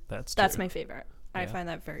underground. That's That's true. my favorite. I Yeah. find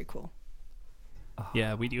that very cool.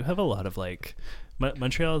 Yeah, we do have a lot of like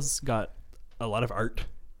Montreal's got a lot of art,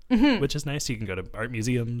 which is nice. You can go to art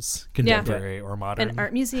museums, contemporary or modern. And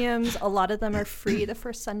art museums, a lot of them are free the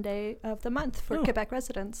first Sunday of the month for Quebec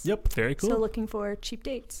residents. Yep, very cool. So looking for cheap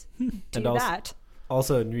dates. Do And also- that.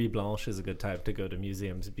 Also, Nuit Blanche is a good time to go to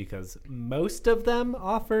museums because most of them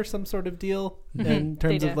offer some sort of deal in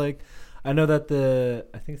terms They of do. like, I know that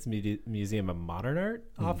I think it's Museum of Modern Art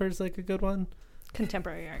offers like a good one.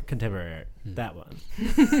 Contemporary art. Contemporary art, that one.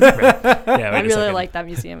 Yeah, I really like that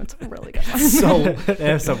museum. It's a really good one. So they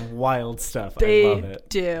have some wild stuff. I love They it.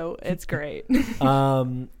 do. It's great.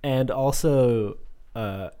 And also,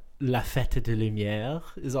 La Fête de Lumière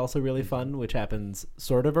is also really fun, which happens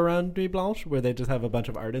sort of around Nuit Blanche, where they just have a bunch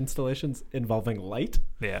of art installations involving light.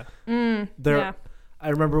 Yeah. Yeah. I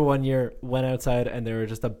remember one year went outside and there were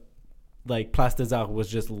just Place des Arts was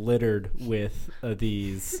just littered with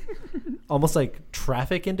these almost like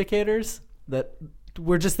traffic indicators that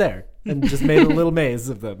were just there and just made a little maze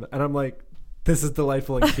of them. And I'm like, this is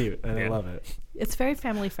delightful and cute, and I love it. It's very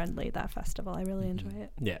family friendly, that festival. I really enjoy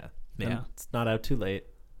it. Yeah. Yeah. And it's not out too late.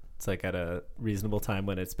 It's like at a reasonable time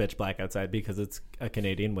when it's pitch black outside because it's a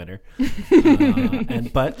Canadian winter.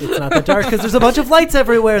 But it's not that dark because there's a bunch of lights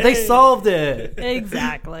everywhere. They solved it.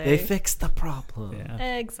 Exactly. They fixed the problem.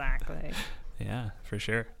 Yeah. Exactly. Yeah, for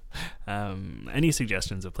sure. Any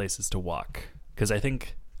suggestions of places to walk? Because I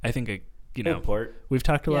think you know, Port. we've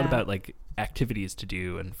talked a lot Yeah. about like activities to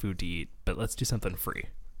do and food to eat, but let's do something free.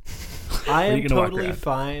 I Where you am gonna walk totally around?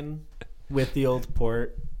 fine with the old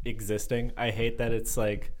port existing. I hate that it's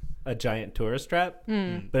like a giant tourist trap.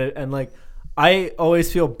 But I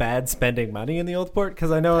always feel bad spending money in the old port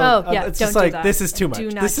because I know it's just don't do like that. this is too much.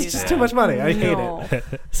 Do not This do is just that. too much money. I hate it.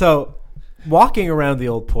 So walking around the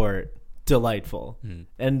old port, delightful.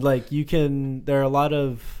 And like there are a lot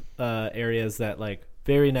of areas that like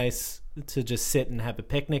very nice to just sit and have a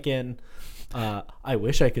picnic in. I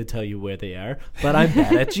wish I could tell you where they are, but I'm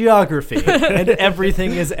bad at geography, and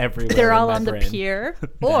everything is everywhere. They're in all my on the brain. pier,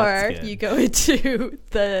 or good. you go into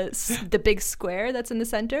the big square that's in the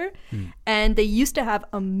center, and they used to have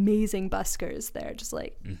amazing buskers there, just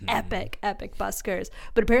like epic buskers.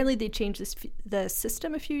 But apparently they changed the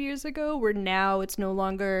system a few years ago, where now it's no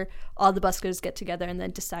longer all the buskers get together and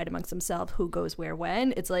then decide amongst themselves who goes where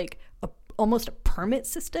when. It's like almost a permit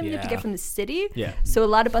system you have to Yeah. get from the city. Yeah. So a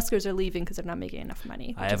lot of buskers are leaving because they're not making enough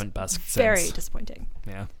money. I which is haven't busked very since. disappointing.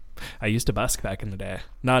 Yeah. I used to busk back in the day.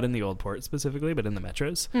 Not in the old port specifically, but in the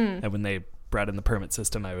metros. And when they brought in the permit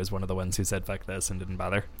system, I was one of the ones who said fuck this and didn't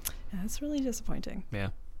bother. Yeah, that's really disappointing. Yeah.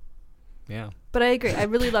 Yeah. But I agree. I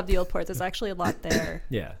really love the old port. There's actually a lot there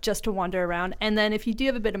Yeah. just to wander around. And then if you do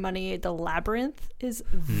have a bit of money, the Labyrinth is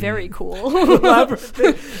very cool.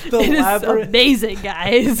 The It is labyrinth. amazing,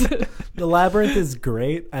 guys. The labyrinth is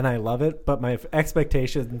great, and I love it. But my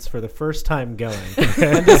expectations for the first time going,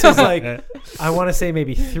 and this was like, I want to say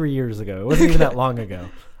maybe 3 years ago. It wasn't even that long ago.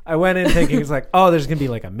 I went in thinking it's like, oh, there's gonna be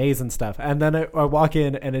like amazing stuff, and then I walk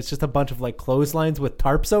in and it's just a bunch of like clotheslines with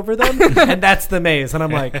tarps over them, and that's the maze, and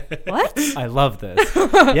I'm like, What? I love this.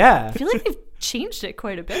 Yeah, I feel like they've changed it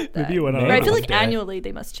quite a bit. Then. Maybe you went on Or I feel like Okay. annually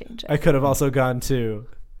they must change it. I could have also gone to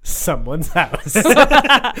someone's house,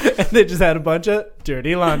 and they just had a bunch of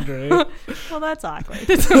dirty laundry. Well, that's awkward.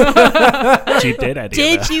 Cheap date idea.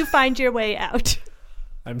 Did though. you find your way out?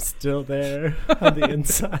 I'm still there on the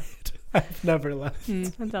inside. I've never left.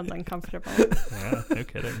 That sounds uncomfortable. Yeah, no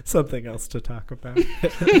kidding. Something else to talk about.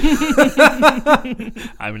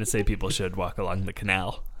 I'm going to say people should walk along the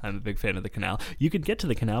canal. I'm a big fan of the canal. You could get to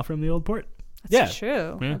the canal from the old port. That's Yeah.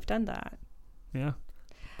 true. Yeah. I've done that. Yeah.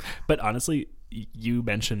 But honestly, you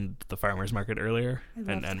mentioned the farmer's market earlier I love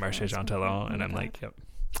and the Marché farmer's Jean Talon, market. and Oh I'm my like, yep,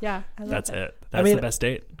 Yeah, I love that's it. it. That's mean, the best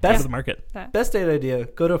date. Go that's- to the market. Best date idea: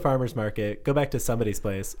 go to a farmer's market, go back to somebody's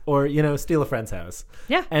place, or steal a friend's house,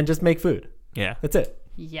 Yeah. and just make food. Yeah. That's it.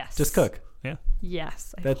 Yes. Just cook. Yeah.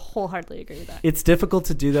 Yes. I That- wholeheartedly agree with that. It's difficult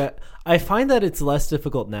to do that. I find that it's less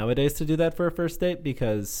difficult nowadays to do that for a first date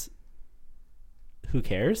because who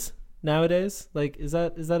cares nowadays? Like, is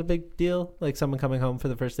that a big deal? Like someone coming home for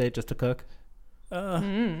the first date just to cook? I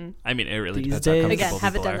mean, it really These depends how days- comfortable Again,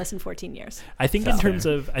 haven't people done are. this in 14 years. I think That's in terms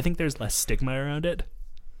fair. of, I think there's less stigma around it.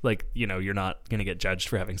 Like, you're not going to get judged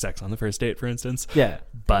for having sex on the first date, for instance. Yeah.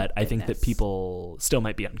 But I think that goodness. people still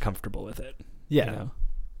might be uncomfortable with it. Yeah. You know?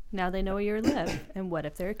 Now they know where you live. And what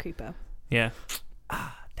if they're a creepo? Yeah.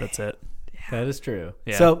 That's it. That is true.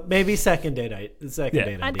 Yeah. So maybe second date. Second Yeah.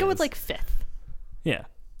 date. I'd go with ideas. like fifth. Yeah.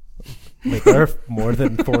 Wait, there are more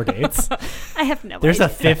than 4 dates? I have no There's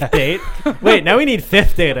idea. a 5th date? Wait, now we need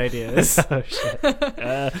 5th date ideas. Oh, shit.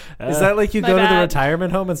 Is that like you My go to the bad.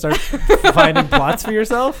 retirement home and start finding plots for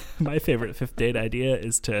yourself? My favorite 5th date idea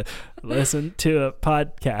is to listen to a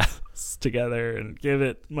podcast together and give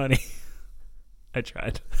it money. I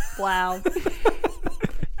tried. Wow.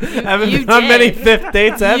 Haven't you been on many did. 5th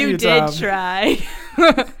dates, have you, You did Tom? try.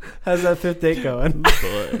 How's that 5th date going?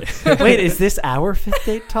 Boy. Wait, is this our 5th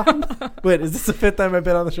date, Tom? Wait, is this the 5th time I've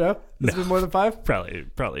been on the show? Has it been more than 5? Probably.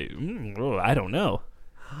 I don't know.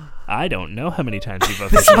 I don't know how many times you've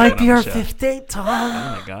This officially might been be on our the show. 5th date, Tom.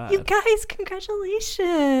 Oh my god. You guys,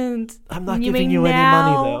 congratulations. I'm not you giving may you any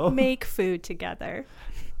now money, though. make food together.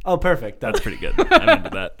 Oh, perfect. That's pretty good. I'm into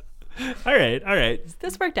that. All right.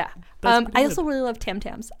 This worked out. That's pretty I good. also really love Tam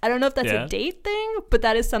Tams. I don't know if that's Yeah. a date thing, but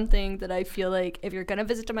that is something that I feel like if you're going to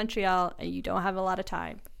visit to Montreal and you don't have a lot of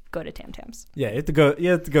time, go to Tam Tams. Yeah, you have to go.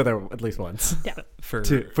 You have to go there at least once For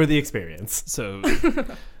the experience. so,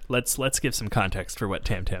 let's give some context for what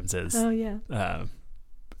Tam Tams is. Oh, yeah.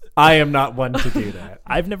 I am not one to do that.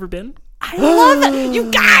 I've never been. I love it.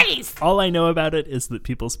 You guys. All I know about it is that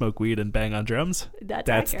people smoke weed and bang on drums. That's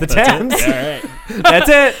accurate. the Tams. All right. That's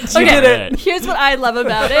it. You Okay. did it. Here's what I love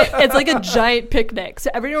about it. It's like a giant picnic.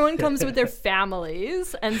 So everyone comes with their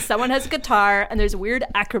families and someone has a guitar and there's weird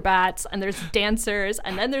acrobats and there's dancers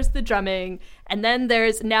and then there's the drumming and then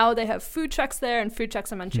now they have food trucks there, and food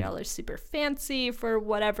trucks in Montreal are super fancy for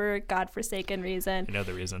whatever godforsaken reason. I know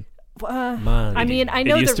the reason. I mean, I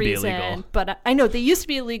know used the to be reason, illegal. but I know they used to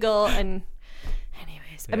be illegal. And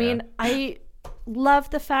anyways, I mean, I love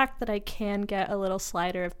the fact that I can get a little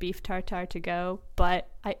slider of beef tartare to go, but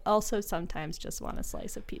I also sometimes just want a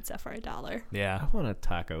slice of pizza for $1. Yeah. I want a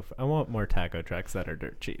taco. I want more taco trucks that are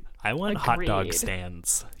dirt cheap. I want hot dog Agreed.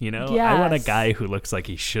 stands. You know, I want a Yes. guy who looks like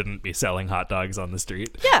he shouldn't be selling hot dogs on the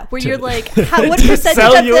street. Yeah, where you're like, what percentage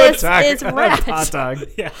Sell of you a this taco- is rat? hot dog.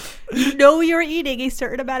 Yeah. You know you're eating a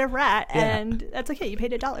certain amount of rat, and that's okay. You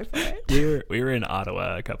paid $1 for it. We were in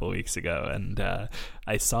Ottawa a couple weeks ago, and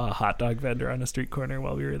I saw a hot dog vendor on a street corner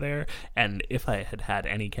while we were there. And if I had had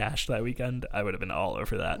any cash that weekend, I would have been all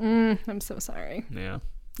over that. I'm so sorry. Yeah.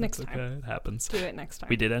 Next That's time. okay. It happens. Do it next time.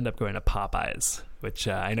 We did end up going to Popeyes, which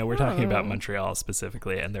I know we're talking about Montreal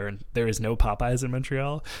specifically, and there is no Popeyes in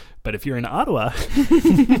Montreal. But if you're in Ottawa,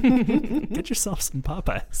 get yourself some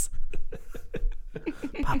Popeyes.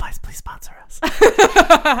 Popeyes, please sponsor us.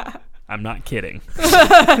 I'm not kidding.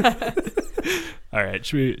 All right,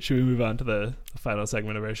 should we move on to the final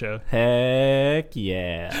segment of our show? Heck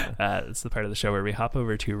yeah. It's the part of the show where we hop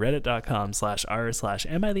over to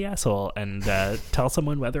reddit.com/r/am I the asshole and tell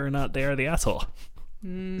someone whether or not they are the asshole.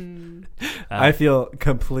 I feel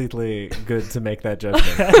completely good to make that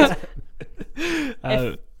judgment.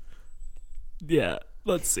 Yeah,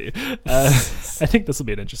 let's see. I think this will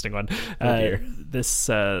be an interesting one. dear. This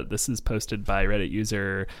is posted by Reddit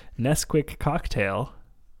user Nesquik Cocktail.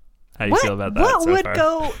 How do you feel about that What so would far?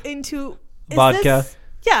 go into Vodka.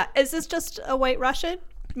 Is this just a White Russian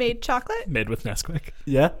made chocolate? Made with Nesquik.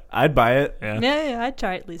 Yeah, I'd buy it. Yeah. Yeah, I'd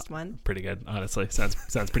try at least one. Pretty good, honestly. Sounds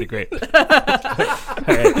pretty great. All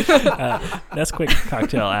right. Nesquik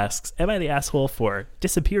Cocktail asks, am I the asshole for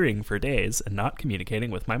disappearing for days and not communicating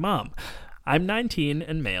with my mom? I'm 19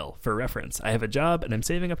 and male. For reference, I have a job and I'm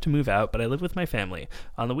saving up to move out, but I live with my family.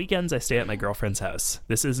 On the weekends, I stay at my girlfriend's house.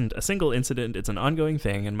 This isn't a single incident, it's an ongoing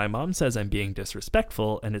thing, and my mom says I'm being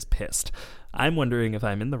disrespectful and is pissed. I'm wondering if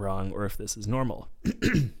I'm in the wrong or if this is normal.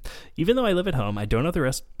 Even though I live at home, I don't have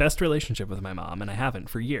the best relationship with my mom, and I haven't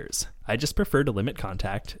for years. I just prefer to limit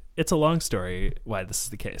contact. It's a long story why this is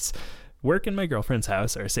the case. Work and my girlfriend's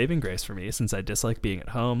house are a saving grace for me since I dislike being at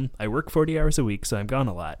home. I work 40 hours a week, so I'm gone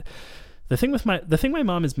a lot. The thing my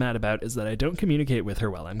mom is mad about is that I don't communicate with her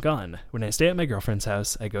while I'm gone. When I stay at my girlfriend's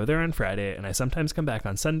house, I go there on Friday, and I sometimes come back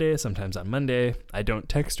on Sunday, sometimes on Monday. I don't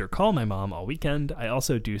text or call my mom all weekend. I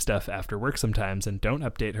also do stuff after work sometimes and don't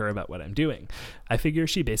update her about what I'm doing. I figure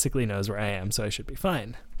she basically knows where I am, so I should be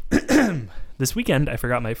fine. This weekend, I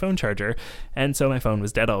forgot my phone charger, and so my phone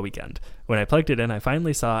was dead all weekend. When I plugged it in, I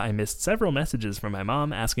finally saw I missed several messages from my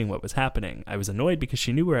mom asking what was happening. I was annoyed because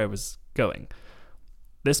she knew where I was going.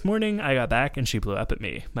 This morning, I got back and she blew up at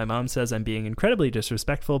me. My mom says I'm being incredibly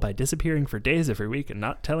disrespectful by disappearing for days every week and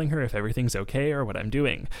not telling her if everything's okay or what I'm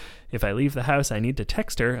doing. If I leave the house, I need to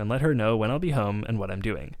text her and let her know when I'll be home and what I'm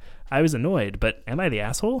doing. I was annoyed, but am I the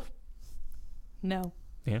asshole? No.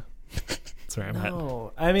 Yeah. That's where I'm at.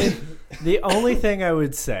 No, I mean, the only thing I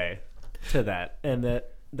would say to that, and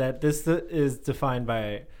that this is defined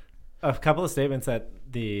by a couple of statements that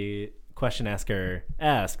the question asker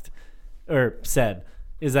asked or said,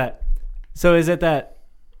 is that, so is it that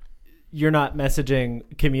you're not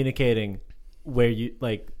communicating where you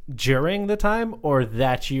like during the time or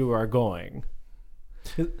that you are going.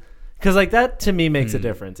 Because like that to me makes a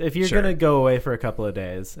difference. If you're going to go away for a couple of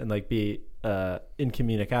days and like be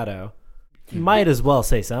incommunicado, you might as well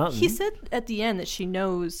say something. He said at the end that she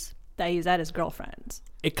knows that he's at his girlfriend's.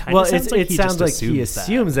 It kind of sounds like he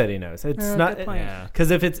assumes that he knows. It's not Yeah.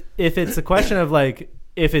 Because if it's a question of like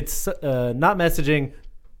if it's not messaging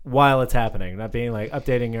while it's happening, not being like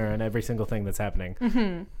updating her on every single thing that's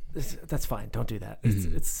happening, that's fine. Don't do that.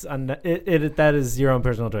 That is your own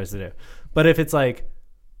personal choice to do. But if it's like,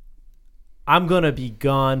 I'm gonna be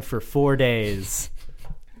gone for 4 days,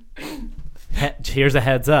 here's a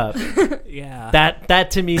heads up. Yeah,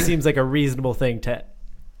 that to me seems like a reasonable thing to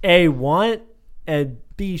A, want, and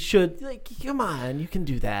B, should. Like, come on, you can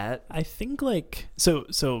do that. I think like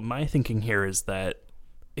so my thinking here is that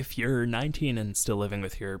if you're 19 and still living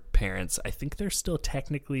with your parents, I think they're still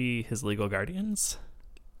technically his legal guardians.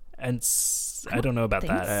 And I don't know about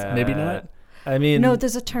that. So. Maybe not. I mean, no,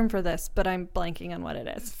 there's a term for this, but I'm blanking on what it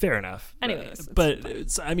is. Fair enough. Anyways,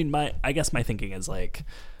 I guess my thinking is like,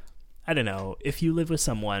 I don't know, if you live with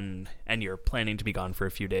someone and you're planning to be gone for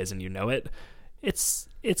a few days and you know it, it's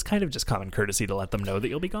kind of just common courtesy to let them know that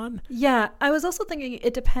you'll be gone. Yeah, I was also thinking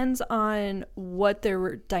it depends on what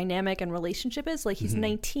their dynamic and relationship is. Like he's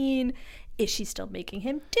 19, is she still making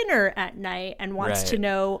him dinner at night and wants to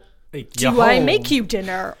know, do I make you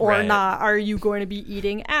dinner or not? Are you going to be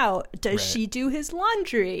eating out? Does she do his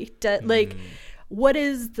laundry? What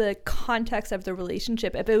is the context of the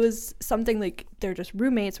relationship? If it was something like they're just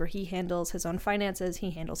roommates where he handles his own finances,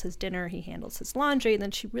 he handles his dinner, he handles his laundry,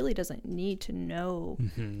 then she really doesn't need to know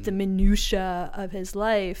the minutia of his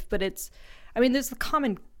life. But there's the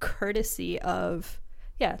common courtesy of,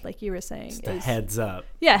 like you were saying. Just a heads up.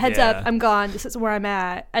 Yeah, heads up, I'm gone, this is where I'm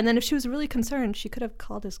at. And then if she was really concerned, she could have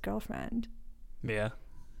called his girlfriend. Yeah.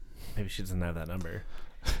 Maybe she doesn't have that number.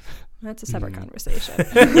 That's a separate conversation.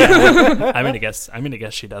 I'm gonna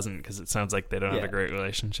guess she doesn't, because it sounds like they don't have a great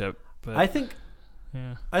relationship. But I think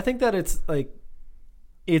that it's like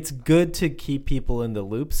it's good to keep people in the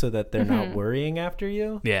loop so that they're not worrying after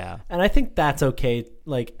you. Yeah, and I think that's okay.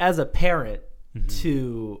 Like as a parent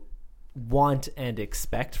to want and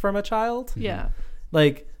expect from a child. Yeah,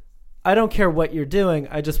 like I don't care what you're doing.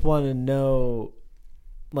 I just want to know,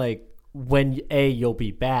 like when you'll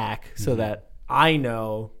be back, so that I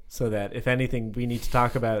know. So that if anything we need to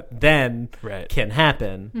talk about then can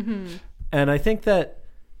happen. And I think that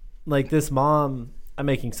like this mom, I'm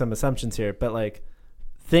making some assumptions here, but like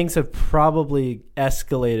things have probably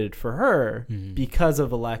escalated for her because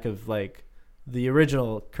of a lack of like the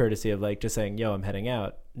original courtesy of like just saying, yo, I'm heading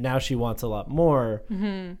out. Now she wants a lot more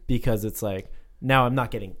because it's like, now I'm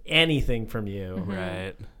not getting anything from you.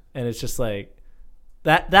 Right. And it's just like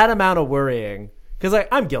that amount of worrying. Because like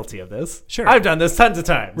I'm guilty of this. Sure, I've done this tons of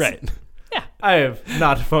times. Right. Yeah. I have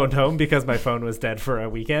not phoned home because my phone was dead for a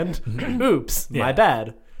weekend. Oops, my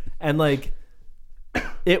bad. And like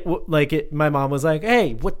my mom was like,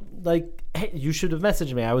 "Hey, hey, you should have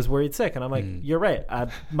messaged me. I was worried sick." And I'm like, "You're right.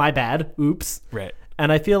 My bad. Oops." Right.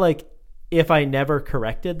 And I feel like if I never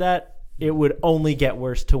corrected that, it would only get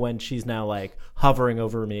worse to when she's now like hovering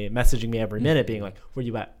over me, messaging me every minute, being like, "Where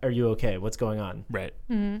you at? Are you okay? What's going on?" Right.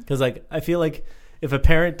 Because like I feel like if a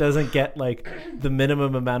parent doesn't get like the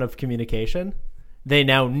minimum amount of communication, they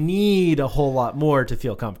now need a whole lot more to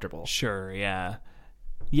feel comfortable. Sure. Yeah.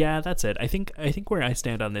 Yeah, that's it. I think where I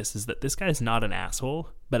stand on this is that this guy's not an asshole,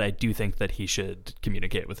 but I do think that he should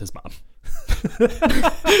communicate with his mom.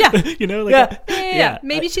 You know, like yeah.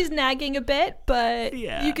 Maybe she's nagging a bit, but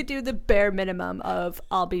you could do the bare minimum of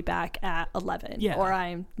I'll be back at 11 or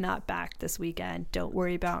I'm not back this weekend. Don't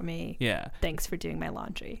worry about me. Yeah. Thanks for doing my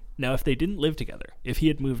laundry. Now, if they didn't live together, if he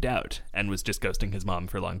had moved out and was just ghosting his mom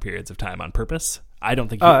for long periods of time on purpose, I don't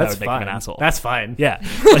think that would make him an asshole. That's fine. Yeah.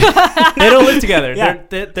 They don't live together. Yeah.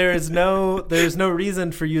 There's no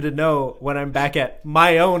reason for you to know when I'm back at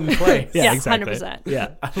my own place. Yeah, exactly. 100%.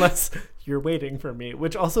 Yeah. Unless you're waiting for me,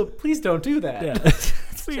 which also, please don't do that. Yeah.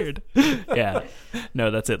 It's weird. Yeah.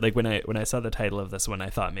 No, that's it. Like when I saw the title of this one,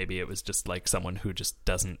 I thought maybe it was just like someone who just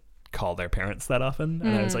doesn't call their parents that often,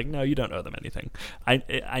 and I was like, no, you don't owe them anything.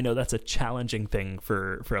 I know that's a challenging thing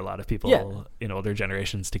for a lot of people in older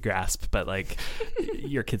generations to grasp, but like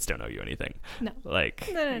your kids don't owe you anything. No. Like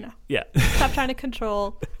No. Yeah. Stop trying to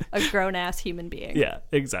control a grown-ass human being. Yeah,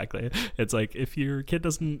 exactly. It's like if your kid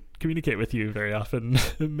doesn't communicate with you very often,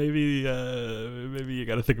 maybe you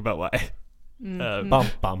got to think about why. Bum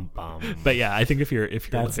bum bum. But yeah, I think if you're That's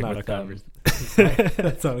living not with a conversation.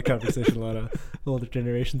 That's not a conversation a lot of older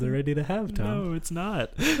generations are ready to have, Tom. No, it's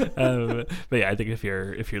not. But yeah, I think if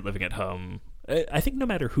you're living at home, I think no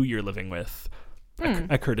matter who you're living with,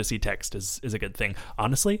 a courtesy text is a good thing.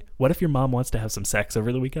 Honestly, what if your mom wants to have some sex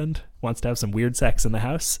over the weekend? Wants to have some weird sex in the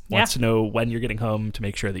house? Wants to know when you're getting home to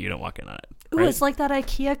make sure that you don't walk in on it. Ooh, Right? it's like that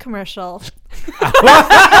IKEA commercial.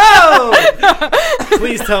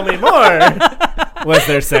 Please tell me more. Was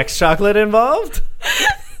there sex chocolate involved?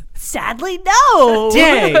 Sadly, no.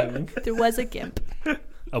 Dang. There was a gimp.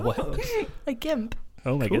 A what? A gimp.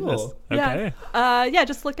 Oh my Cool. goodness. Okay. Yeah,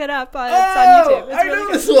 just look it up. It's on YouTube. It's I really know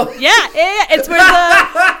good. this one. Yeah. It's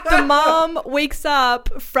where the mom wakes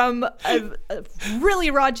up from a really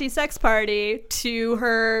raunchy sex party to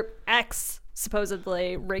her ex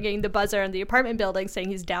supposedly ringing the buzzer in the apartment building saying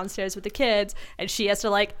he's downstairs with the kids, and she has to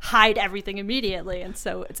like hide everything immediately, and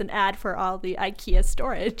so it's an ad for all the IKEA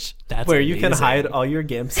storage That's Where you can amazing. hide all your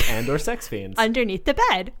gimps and or sex fiends. underneath the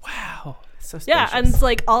bed. Wow. So Yeah, spacious. and it's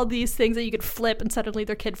like all these things that you could flip, and suddenly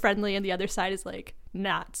they're kid friendly, and the other side is like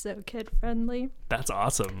not so kid friendly. That's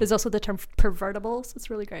awesome. There's also the term pervertibles.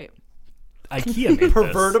 It's really great. IKEA made this.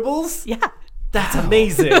 Pervertibles? Yeah. That's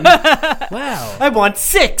amazing. Wow. I want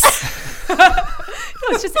 6. No,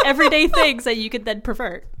 it's just everyday things that you could then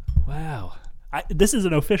pervert. Wow. This is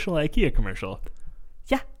an official IKEA commercial.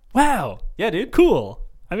 Yeah. Wow. Yeah, dude. Cool.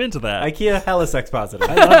 I'm into that. IKEA hella sex positive.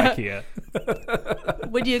 I love IKEA.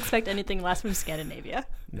 Would you expect anything less from Scandinavia?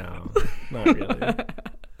 No, not really.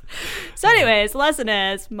 So anyways, the lesson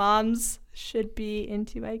is moms should be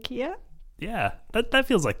into IKEA. Yeah. That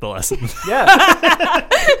feels like the lesson. Yeah.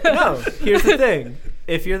 No, here's the thing.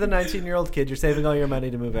 If you're the 19-year-old kid, you're saving all your money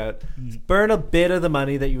to move out. Burn a bit of the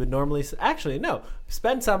money that you would normally... Actually, no.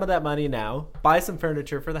 Spend some of that money now. Buy some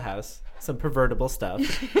furniture for the house. Some pervertible stuff.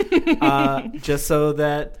 Just so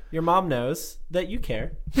that your mom knows that you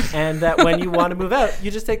care. And that when you want to move out, you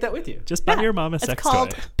just take that with you. Just buy Yeah. your mom a It's sex called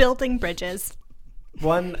toy. building bridges.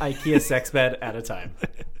 One IKEA sex bed at a time.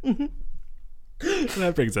 And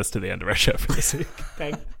that brings us to the end of our show for this week.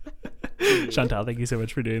 Chantal, thank you so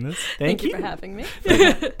much for doing this. Thank you. for having me.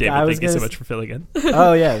 David, I was thank you so gonna much for filling in.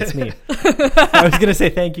 Oh, yeah, it's me. I was going to say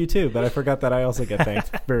thank you, too, but I forgot that I also get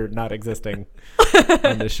thanked for not existing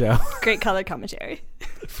on this show. Great color commentary.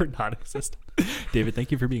 For not existing. David,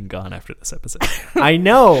 thank you for being gone after this episode. I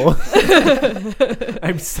know.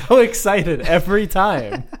 I'm so excited every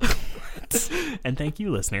time. And thank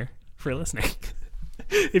you, listener, for listening.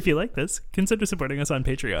 If you like this, consider supporting us on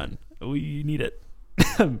Patreon. We need it.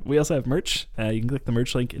 We also have merch. You can click the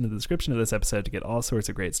merch link in the description of this episode to get all sorts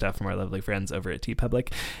of great stuff from our lovely friends over at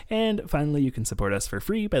TeePublic. And finally, you can support us for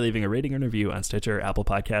free by leaving a rating and review on Stitcher, Apple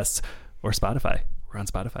Podcasts, or Spotify. We're on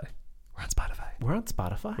Spotify. We're on Spotify. We're on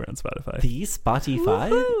Spotify. We're on Spotify. The Spotify?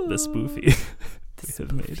 The spoofy. We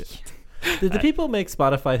have made it. Did the people make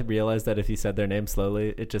Spotify realize that if you said their name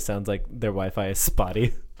slowly, it just sounds like their Wi-Fi is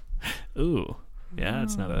spotty? Ooh. Yeah,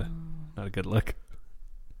 it's not a good look.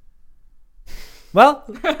 Well,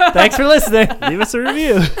 thanks for listening. Leave us a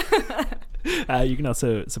review. You can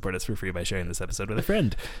also support us for free by sharing this episode with a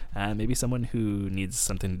friend. Maybe someone who needs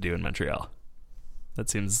something to do in Montreal. That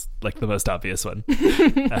seems like the most obvious one.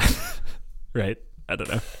 Right? I don't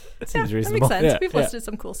know. It seems That reasonable. makes sense. Yeah, We've yeah. listed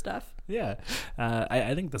some cool stuff. Yeah.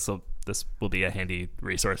 I think this will be a handy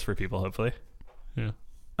resource for people, hopefully. Yeah.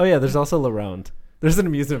 Oh, yeah, there's also La Ronde. There's an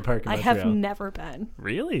amusement park in I Montreal. have never been.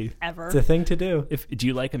 Really? Ever. It's a thing to do. Do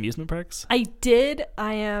you like amusement parks? I did.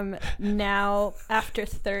 I am now, after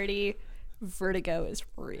 30, vertigo is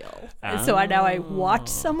real. And so now I watch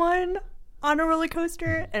someone on a roller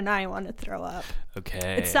coaster and I want to throw up.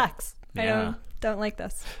 Okay. It sucks. Yeah. I don't like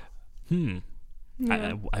this.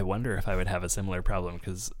 I wonder if I would have a similar problem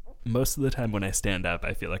because most of the time when I stand up,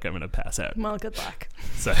 I feel like I'm going to pass out. Well, good luck.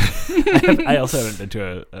 So I also haven't been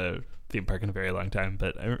to a theme park in a very long time,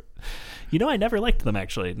 but I never liked them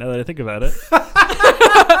actually. Now that I think about it,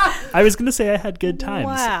 I was going to say I had good times.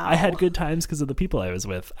 Wow. I had good times because of the people I was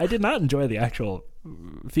with. I did not enjoy the actual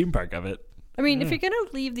theme park of it. I mean, if you're going to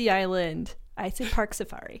leave the island, I say Park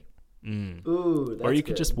Safari. Ooh, Or you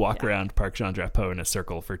could just walk around Parc Jean Drapeau in a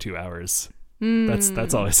circle for 2 hours.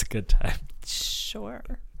 That's always a good time. Sure.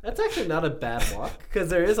 That's actually not a bad walk because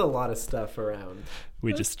there is a lot of stuff around.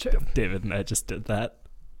 David and I just did that.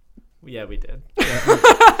 Yeah, we did.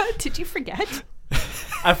 Did you forget?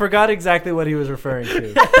 I forgot exactly what he was referring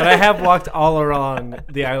to, but I have walked all along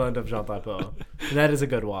the island of Jean Drapeau. And that is a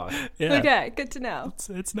good walk. Yeah. Okay, good to know.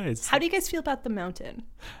 It's nice. How do you guys feel about the mountain?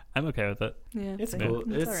 I'm okay with it. Yeah, It's same. cool.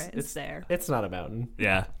 It's all right. It's there. It's not a mountain.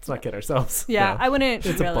 Yeah. Let's not kid ourselves. Yeah, No. I wouldn't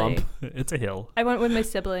It's a really. bump. It's a hill. I went with my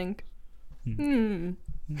sibling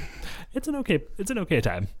It's an okay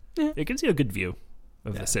time. Yeah. It gives you a good view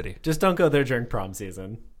of the city. Just don't go there during prom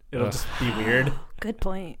season. It'll just be weird. Good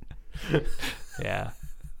point. Yeah.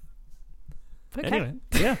 Okay. Anyway,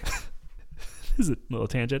 yeah. This is a little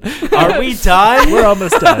tangent. Are we done? We're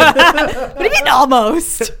almost done. What do you mean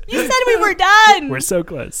almost? You said we were done. We're so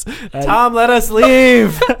close. Tom, let us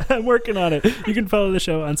leave. I'm working on it. You can follow the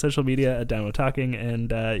show on social media at Down With Talking,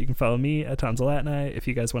 and you can follow me at Tom Zalatni. If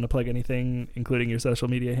you guys want to plug anything, including your social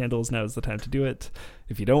media handles, now is the time to do it.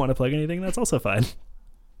 If you don't want to plug anything, that's also fine.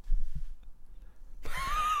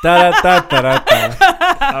 All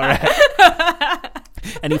right.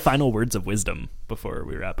 Any final words of wisdom before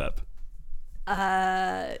we wrap up?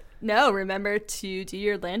 No, remember to do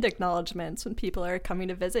your land acknowledgements when people are coming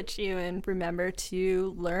to visit you, and remember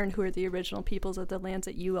to learn who are the original peoples of the lands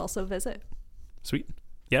that you also visit. Sweet.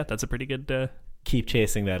 Yeah, that's a pretty good... Keep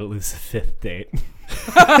chasing that elusive fifth date.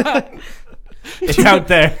 It's out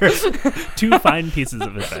there. 2 fine pieces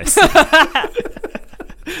of advice.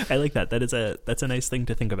 I like that. That's a nice thing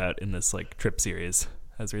to think about in this like trip series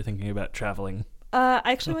as we're thinking about traveling. I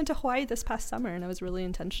actually went to Hawaii this past summer, and I was really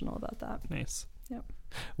intentional about that. Nice. Yep.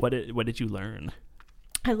 What did you learn?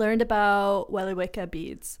 I learned about Welewika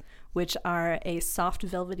beads, which are a soft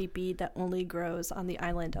velvety bead that only grows on the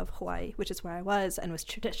island of Hawaii, which is where I was, and was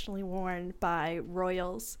traditionally worn by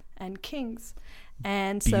royals and kings.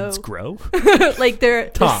 And so beads grow? Like they're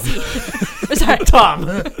Tom. Sorry, Tom.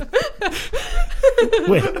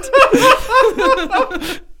 Wait.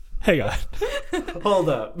 Hang on. Hold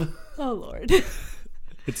up. Oh Lord.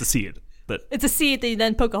 It's a seed. It's a seed that you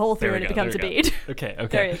then poke a hole through and it becomes a bead. Okay.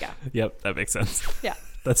 There you go. Yep, that makes sense. Yeah.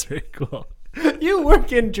 That's very cool. You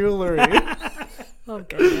work in jewelry. Oh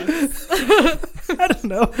goodness. I don't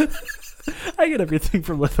know. I get everything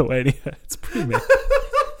from Lithuania. It's pretty amazing.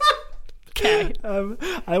 Okay.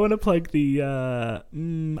 I want to plug the I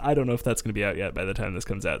don't know if that's going to be out yet by the time this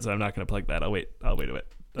comes out, so I'm not going to plug that. I'll wait a bit.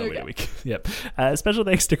 Wait a week. Yep. Special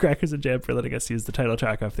thanks to Crackers and Jam for letting us use the title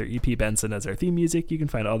track off their EP Benson as our theme music. You can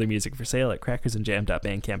find all their music for sale at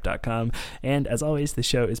crackersandjam.bandcamp.com. And as always, the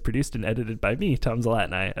show is produced and edited by me, Tom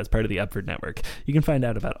Zalatni, as part of the Upford Network. You can find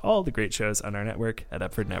out about all the great shows on our network at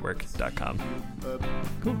upfordnetwork.com.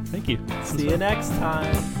 Cool. Thank you. See you next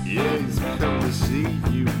time. Yes, come to see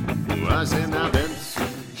you. Was in a Benson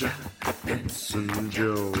Joe. Benson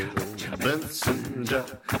Joe.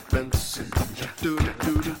 Benson Joe. Do do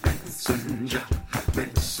do do. Benson Joe.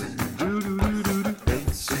 Benson do do do do do.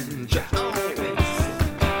 Benson Joe.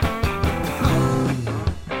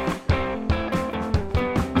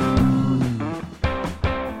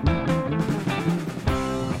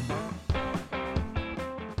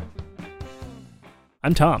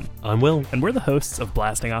 I'm Tom. I'm Will. And we're the hosts of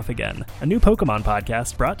Blasting Off Again, a new Pokemon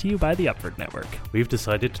podcast brought to you by the Upford Network. We've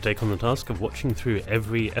decided to take on the task of watching through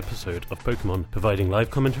every episode of Pokemon, providing live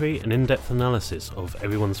commentary and in-depth analysis of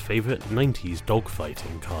everyone's favourite 90s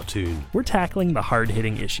dogfighting cartoon. We're tackling the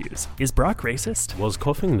hard-hitting issues. Is Brock racist? Was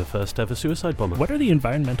Koffing the first ever suicide bomber? What are the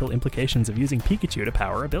environmental implications of using Pikachu to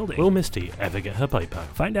power a building? Will Misty ever get her bite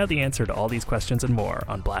back? Find out the answer to all these questions and more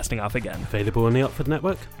on Blasting Off Again. Available on the Upford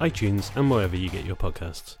Network, iTunes, and wherever you get your podcasts.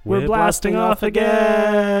 We're blasting off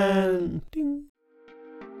again! Ding.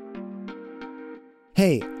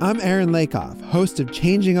 Hey, I'm Aaron Lakoff, host of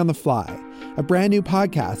Changing on the Fly, a brand new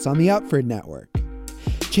podcast on the Upford Network.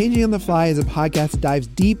 Changing on the Fly is a podcast that dives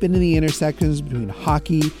deep into the intersections between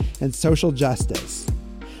hockey and social justice.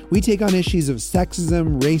 We take on issues of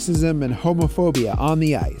sexism, racism, and homophobia on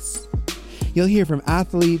the ice. You'll hear from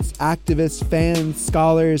athletes, activists, fans,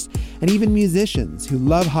 scholars, and even musicians who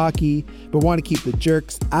love hockey but want to keep the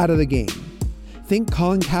jerks out of the game. Think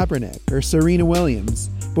Colin Kaepernick or Serena Williams,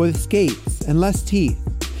 but with skates and less teeth.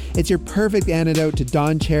 It's your perfect antidote to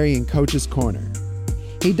Don Cherry and Coach's Corner.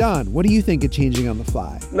 Hey Don, what do you think of Changing on the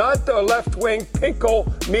Fly? Not the left-wing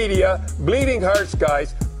pinko media, bleeding hearts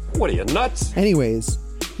guys. What are you, nuts? Anyways,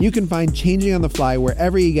 you can find Changing on the Fly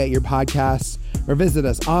wherever you get your podcasts, or visit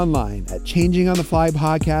us online at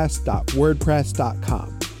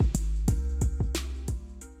changingontheflypodcast.wordpress.com.